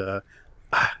 and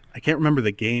I can't remember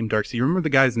the game. Darcy, you remember the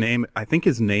guy's name? I think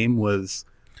his name was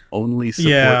Only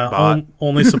Support Bot.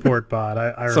 Only Support Bot.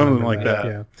 I Something remember like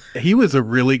that. Yeah. He was a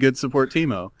really good support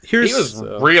Teemo. He was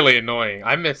really annoying.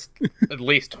 I missed at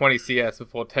least 20 CS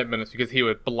before 10 minutes because he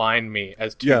would blind me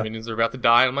as two minions are about to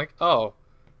die. I'm like, oh,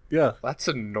 yeah, that's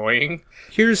annoying.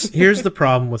 Here's the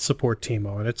problem with support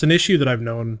Teemo, and it's an issue that I've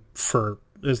known for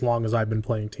as long as I've been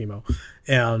playing Teemo.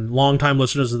 And longtime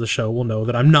listeners of the show will know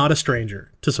that I'm not a stranger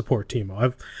to support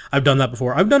Teemo. I've done that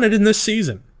before. I've done it in this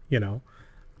season,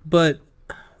 But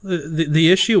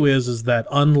the issue is that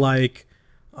unlike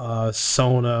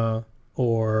Sona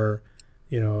or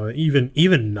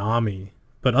even Nami,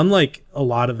 but unlike a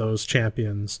lot of those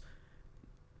champions,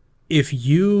 if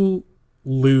you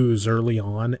lose early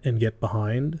on and get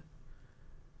behind,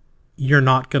 you're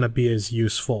not going to be as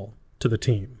useful to the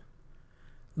team.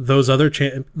 Those other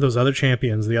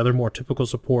champions, the other more typical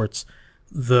supports,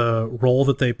 the role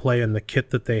that they play and the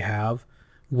kit that they have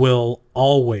will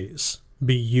always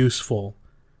be useful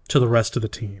to the rest of the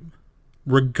team,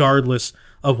 regardless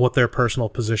of what their personal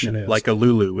position is. Like a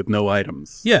Lulu with no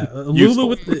items. Yeah,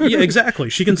 Lulu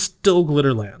exactly. She can still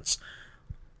glitter lance.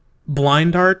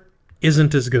 Blind Dart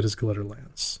isn't as good as glitter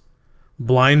lance.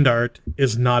 Blind Dart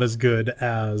is not as good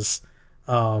as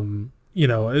Janna's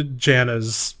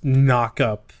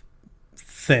knock-up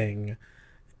thing.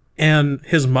 And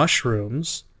his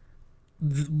mushrooms,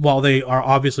 while they are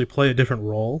obviously play a different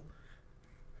role,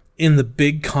 in the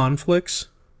big conflicts,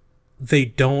 they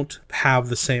don't have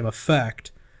the same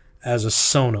effect as a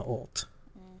Sona ult.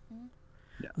 Mm-hmm.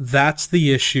 Yeah. That's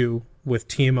the issue with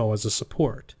Teemo as a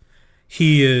support.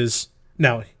 He is...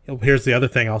 Now, here's the other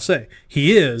thing I'll say.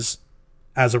 He is,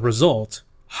 as a result,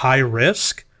 high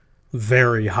risk,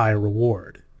 very high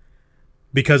reward.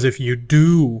 Because if you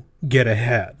do get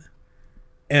ahead,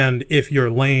 and if your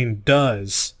lane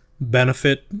does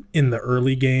benefit in the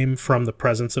early game from the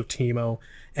presence of Teemo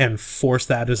and force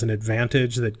that as an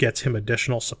advantage that gets him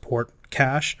additional support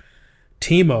cash,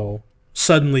 Teemo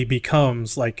suddenly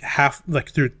becomes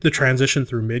through the transition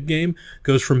through mid game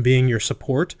goes from being your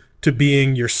support to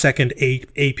being your second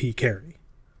AP carry.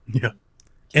 Yeah.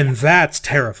 And that's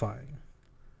terrifying.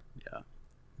 Yeah.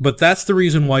 But that's the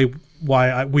reason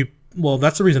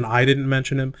that's the reason I didn't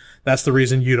mention him. That's the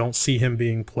reason you don't see him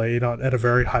being played at a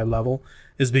very high level,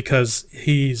 is because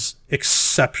he's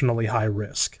exceptionally high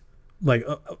risk.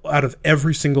 Out of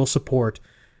every single support,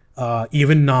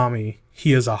 even Nami,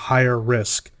 he is a higher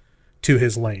risk to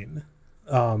his lane.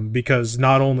 Because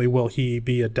not only will he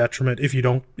be a detriment if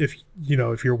your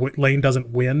lane doesn't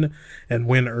win and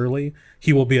win early,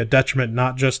 he will be a detriment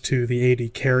not just to the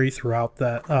AD carry throughout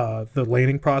the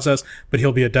laning process, but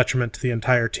he'll be a detriment to the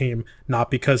entire team,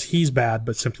 not because he's bad,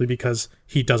 but simply because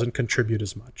he doesn't contribute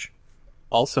as much.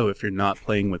 Also, if you're not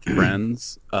playing with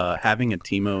friends, having a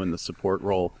Teemo in the support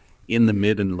role in the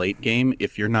mid and late game,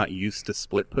 if you're not used to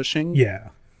split pushing,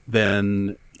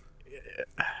 then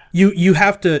you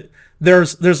have to.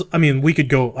 We could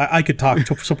go. I could talk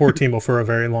to support Teemo for a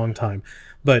very long time,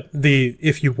 but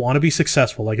if you want to be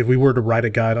successful, like if we were to write a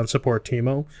guide on support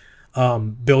Teemo,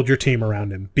 build your team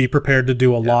around him. Be prepared to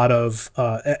do a lot of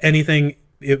anything.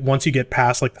 Once you get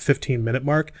past like the 15-minute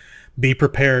mark, be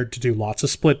prepared to do lots of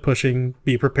split pushing.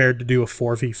 Be prepared to do a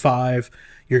 4v5.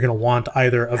 You're going to want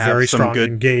either a very strong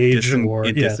engage or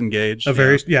disengage.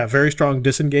 Very strong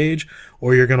disengage,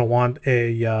 or you're going to want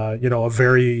a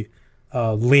very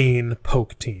lean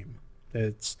poke team.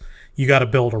 You got to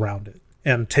build around it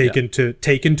and take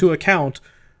into account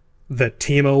that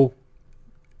Teemo,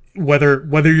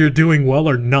 whether you're doing well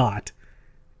or not,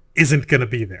 isn't going to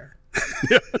be there.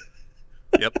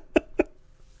 Yep.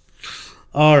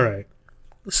 All right.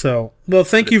 So, well,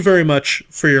 thank you very much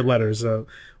for your letters.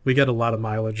 We get a lot of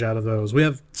mileage out of those. We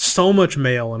have so much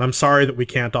mail, and I'm sorry that we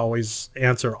can't always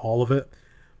answer all of it,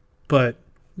 but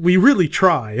we really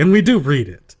try, and we do read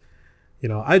it.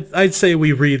 I'd say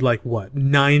we read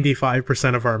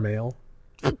 95% of our mail.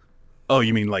 Oh,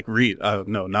 you mean read?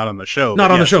 No, not on the show.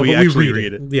 Not on the show, we but actually we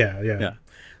read it. Yeah.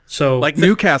 So,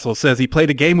 Newcastle says he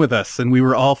played a game with us, and we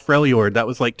were all Freljord. That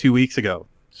was 2 weeks ago.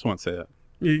 Just want to say that.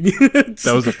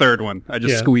 That was the third one. I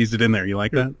just squeezed it in there. You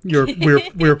like that?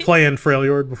 We were playing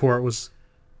Freljord before it was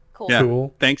cool. Yeah.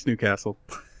 Cool. Thanks, Newcastle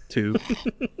 2.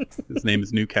 His name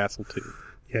is Newcastle 2.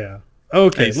 Yeah.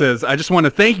 Okay. He says, I just want to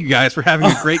thank you guys for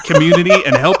having a great community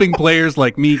and helping players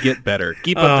like me get better.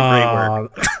 Keep up the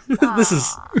great work. This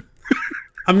is.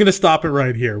 I'm gonna stop it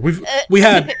right here. We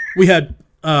had.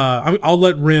 I'll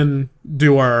let Rin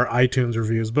do our iTunes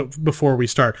reviews, but before we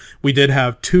start, we did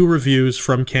have 2 reviews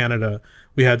from Canada.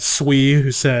 We had Swee, who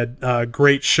said,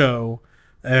 great show.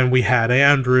 And we had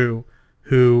Andrew,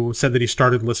 who said that he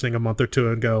started listening a month or two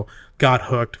ago, got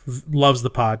hooked, loves the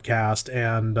podcast,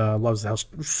 and loves how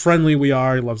friendly we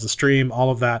are. He loves the stream,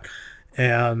 all of that.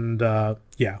 And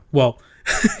yeah, well,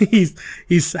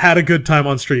 he's had a good time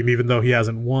on stream, even though he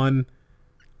hasn't won.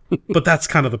 But that's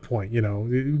kind of the point,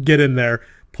 get in there,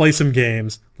 play some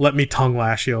games, let me tongue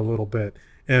lash you a little bit,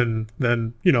 and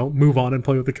then, move on and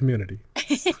play with the community.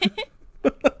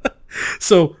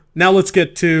 So now let's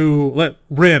get to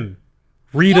Rin.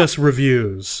 Read us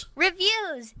reviews.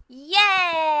 Reviews!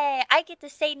 Yay! I get to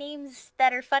say names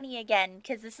that are funny again,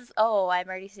 because this is... Oh, I'm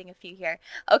already seeing a few here.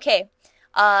 Okay.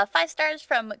 5 stars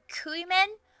from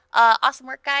Kuimen. Awesome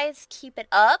work, guys. Keep it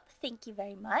up. Thank you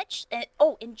very much. And,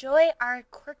 enjoy our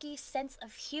quirky sense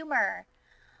of humor.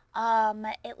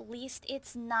 At least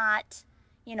it's not,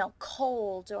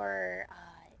 cold or...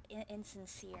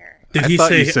 insincere. Did I he thought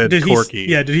say you said quirky.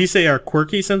 Did he say our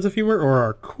quirky sense of humor or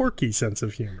our quirky sense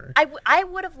of humor? I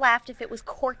would have laughed if it was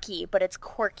quirky, but it's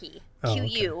quirky.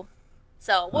 Q-U. Okay.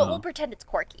 So we'll pretend it's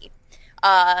quirky.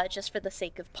 Just for the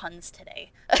sake of puns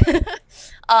today.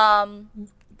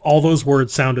 All those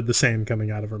words sounded the same coming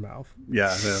out of her mouth. Yeah.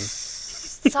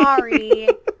 Sorry.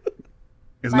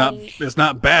 It's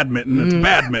not badminton, it's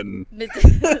badminton.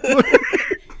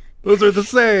 Those are the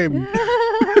same.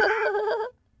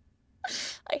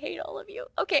 I hate all of you.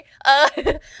 Okay.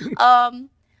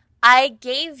 I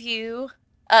gave you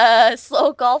a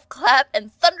slow golf clap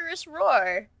and thunderous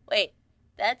roar. Wait,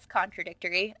 that's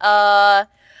contradictory. Thank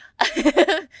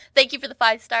you for the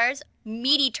 5 stars.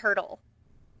 Meaty turtle.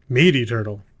 Meaty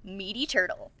turtle. Meaty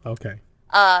turtle. Okay.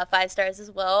 5 stars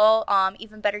as well.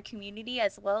 Even better community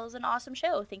as well as an awesome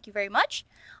show. Thank you very much.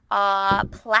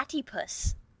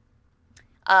 Platypus.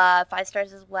 5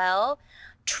 stars as well.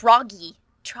 Troggy.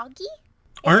 Troggy?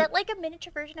 Is that like a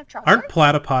miniature version of Troggy? Aren't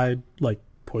platypi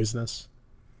poisonous?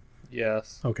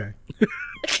 Yes. Okay.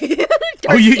 Darcy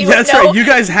that's would know. right. You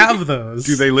guys have those.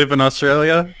 Do they live in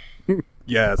Australia?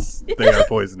 Yes, they are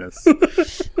poisonous.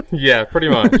 Yeah, pretty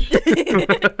much.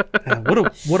 Yeah,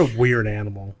 what a weird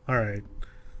animal. All right.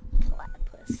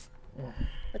 Platypus.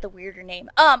 With a weirder name.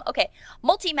 Okay.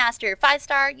 Multi-Master, 5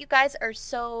 star. You guys are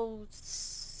so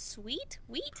sweet?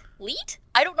 Wheat?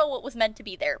 I don't know what was meant to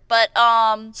be there, but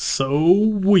So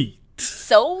wheat.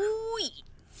 so sweet.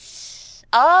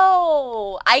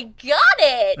 Oh, I got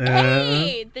it.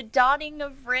 Hey, the dawning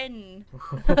of Rin.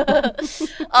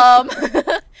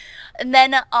 And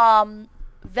then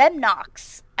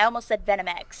Vemnox. I almost said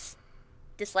Venomex.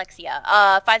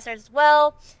 Dyslexia. 5 stars as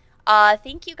well.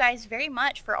 Thank you guys very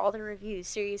much for all the reviews.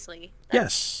 Seriously.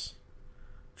 Yes.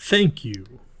 Thank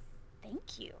you.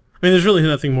 Thank you. I mean, there's really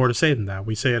nothing more to say than that.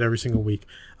 We say it every single week.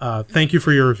 Thank you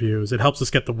for your reviews. It helps us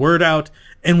get the word out.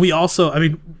 And we also,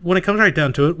 when it comes right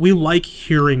down to it, we like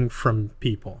hearing from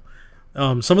people.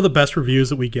 Some of the best reviews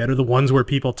that we get are the ones where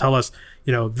people tell us,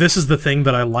 this is the thing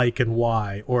that I like and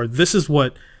why, or this is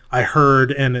what I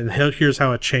heard and here's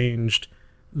how it changed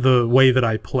the way that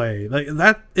I play. Like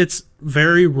that, it's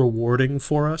very rewarding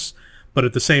for us. But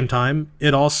at the same time,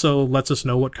 it also lets us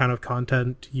know what kind of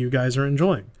content you guys are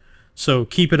enjoying. So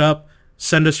keep it up.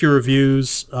 Send us your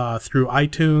reviews through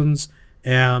iTunes,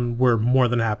 and we're more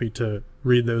than happy to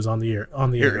read those on the air.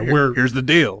 Here's the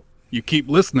deal. You keep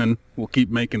listening, we'll keep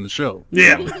making the show.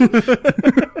 Yeah.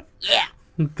 Yeah.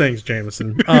 Thanks,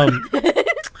 Jameson.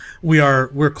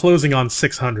 We're closing on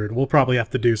 600. We'll probably have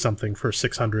to do something for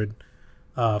 600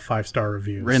 5-star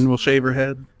reviews. Ren will shave her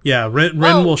head. Yeah,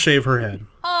 Ren will shave her head.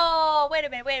 Oh, wait a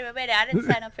minute. I didn't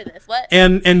sign up for this. What?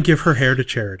 And give her hair to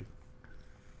charity.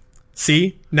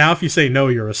 See? Now if you say no,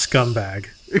 you're a scumbag.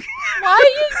 Why are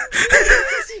you doing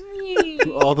this to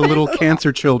me? All the little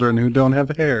cancer children who don't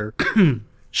have hair.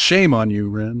 Shame on you,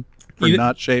 Ren, for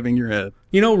not shaving your head.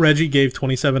 Reggie gave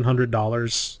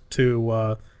 $2,700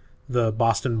 to the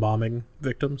Boston bombing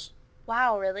victims.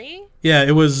 Wow, really? Yeah,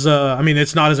 it was.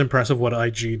 It's not as impressive what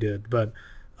IG did, but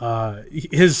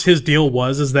his deal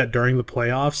was that during the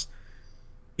playoffs,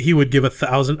 he would give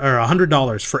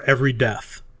 $100 for every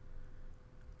death.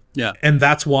 Yeah, and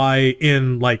that's why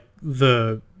in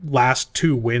the last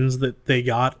 2 wins that they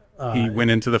got, he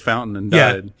went into the fountain and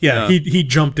died. Yeah. He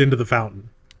jumped into the fountain.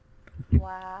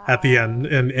 Wow. At the end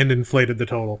and inflated the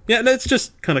total. Yeah, it's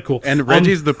just kind of cool. And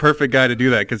Reggie's the perfect guy to do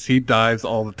that because he dives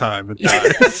all the time and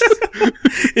dies.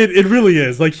 It really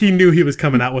is. He knew he was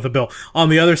coming out with a bill. On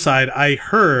the other side, I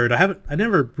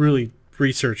never really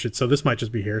researched it, so this might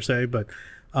just be hearsay, but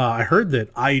I heard that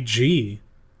IG,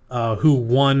 who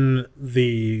won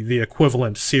the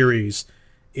equivalent series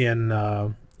in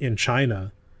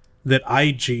China, that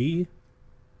IG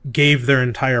gave their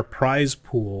entire prize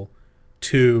pool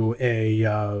to a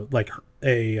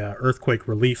a earthquake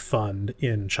relief fund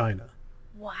in China.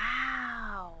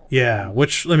 Wow. Yeah,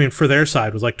 which, I mean, for their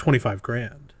side was like 25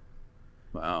 grand.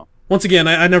 Wow. Once again,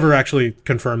 I never actually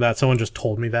confirmed that. Someone just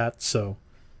told me that, so...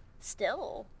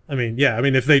 Still. I mean, yeah, I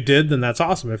mean, if they did, then that's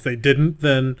awesome. If they didn't,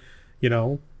 then, you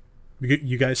know,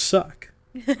 you guys suck.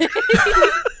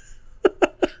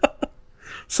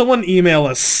 Someone email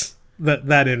us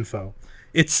that info.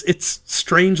 It's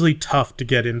strangely tough to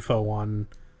get info on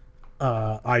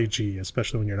IG,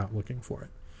 especially when you're not looking for it.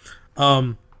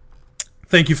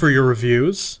 Thank you for your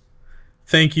reviews.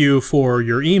 Thank you for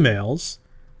your emails.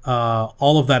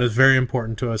 All of that is very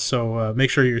important to us, so make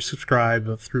sure you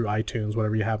subscribe through iTunes,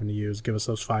 whatever you happen to use. Give us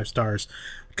those 5 stars.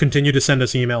 Continue to send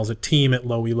us emails at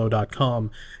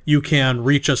team@lowelo.com. You can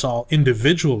reach us all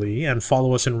individually and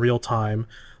follow us in real time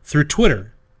through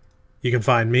Twitter. You can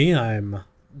find me. I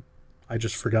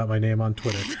just forgot my name on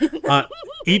Twitter.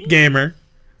 Eat Gamer.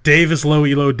 Dave is Low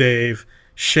Elo Dave.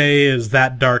 Shay is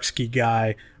That Darkski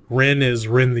Guy. Rin is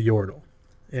Rin the Yordle.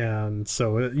 And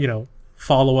so, you know,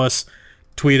 follow us,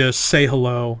 tweet us, say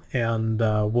hello, and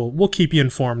we'll keep you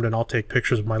informed, and I'll take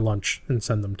pictures of my lunch and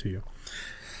send them to you.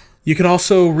 You can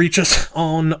also reach us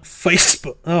on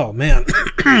Facebook. Oh, man.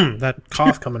 That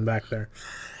cough coming back there.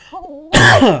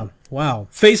 Wow.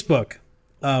 Facebook.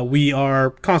 We are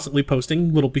constantly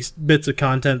posting little bits of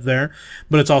content there,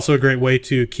 but it's also a great way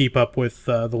to keep up with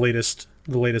the latest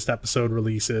episode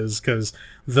releases, because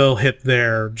they'll hit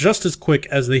there just as quick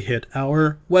as they hit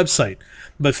our website.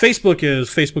 But Facebook is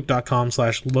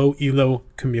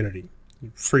facebook.com/loweloCommunity.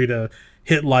 You're free to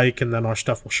hit like, and then our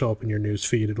stuff will show up in your news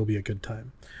feed. It'll be a good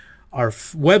time. Our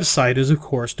website is, of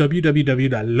course,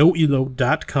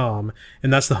 www.lowelo.com,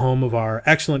 and that's the home of our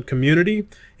excellent community.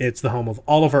 It's the home of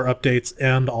all of our updates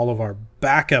and all of our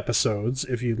back episodes.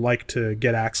 If you'd like to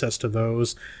get access to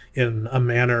those in a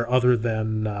manner other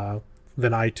than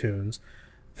iTunes,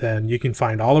 then you can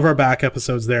find all of our back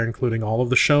episodes there, including all of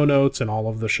the show notes and all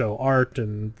of the show art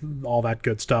and all that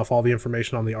good stuff, all the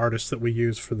information on the artists that we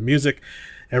use for the music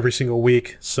every single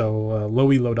week. So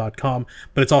lowelo.com,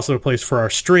 but it's also a place for our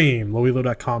stream,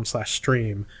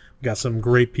 lowelo.com/stream. We got some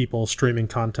great people streaming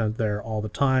content there all the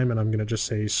time, and I'm going to just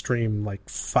say stream like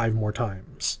 5 more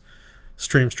times.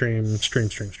 Stream. Streamy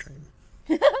stream?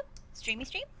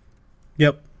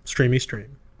 Yep, streamy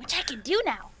stream. Which I can do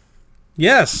now.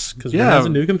 Yes, because Rin has a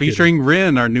new computer. Featuring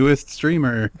Rin, our newest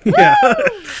streamer. Yeah,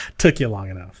 took you long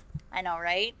enough. I know,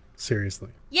 right? Seriously.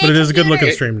 Yay, but it is a good-looking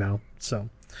computer! stream now, so...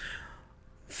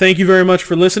 Thank you very much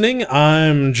for listening.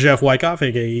 I'm Jeff Wyckoff,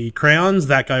 a.k.a. Crayons.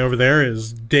 That guy over there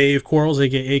is Dave Quarles,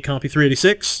 a.k.a.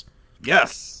 Compy386.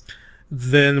 Yes.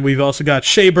 Then we've also got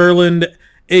Shay Berland,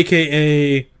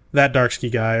 a.k.a. That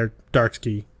Darkski Guy, or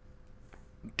Darkski.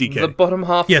 DK. The bottom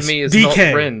half Yes, of me is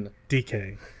DK. not Rin.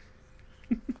 DK.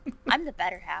 I'm the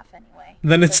better half anyway.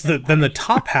 Then the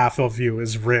top half of you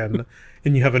is Rin,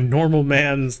 and you have a normal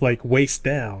man's, like, waist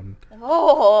down.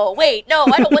 Oh, wait, no,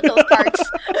 I don't want those parts.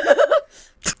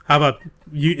 How about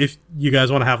you? If you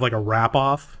guys want to have like a rap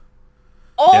off?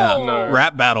 Oh, Yeah. No.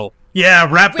 Rap battle. Yeah,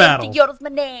 rap Rin battle. the Yodel's my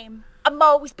name. I'm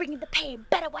always bringing the pain.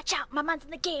 Better watch out. My mind's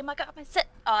in the game. I got my set.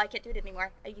 Oh, I can't do it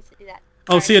anymore. I used to do that.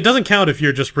 Oh, see, it doesn't count if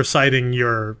you're just reciting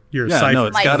your Yeah, cipher. no,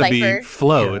 it's My got to be cipher.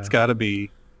 flow. Yeah. It's got to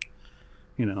be,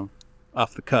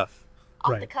 off the cuff.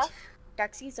 Off the Right. cuff.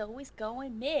 Darkseid's always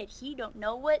going mid. He don't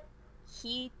know what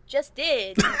he just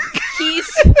did. He's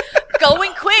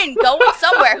going Quinn, going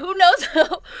somewhere. Who knows?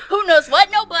 Who knows what?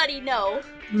 Nobody knows.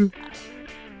 And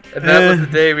that was the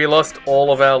day we lost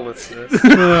all of our listeners.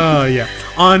 Oh, yeah.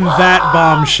 On that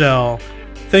bombshell,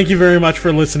 thank you very much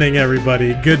for listening,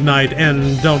 everybody. Good night,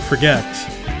 and don't forget,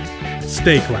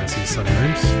 stay classy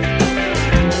sometimes.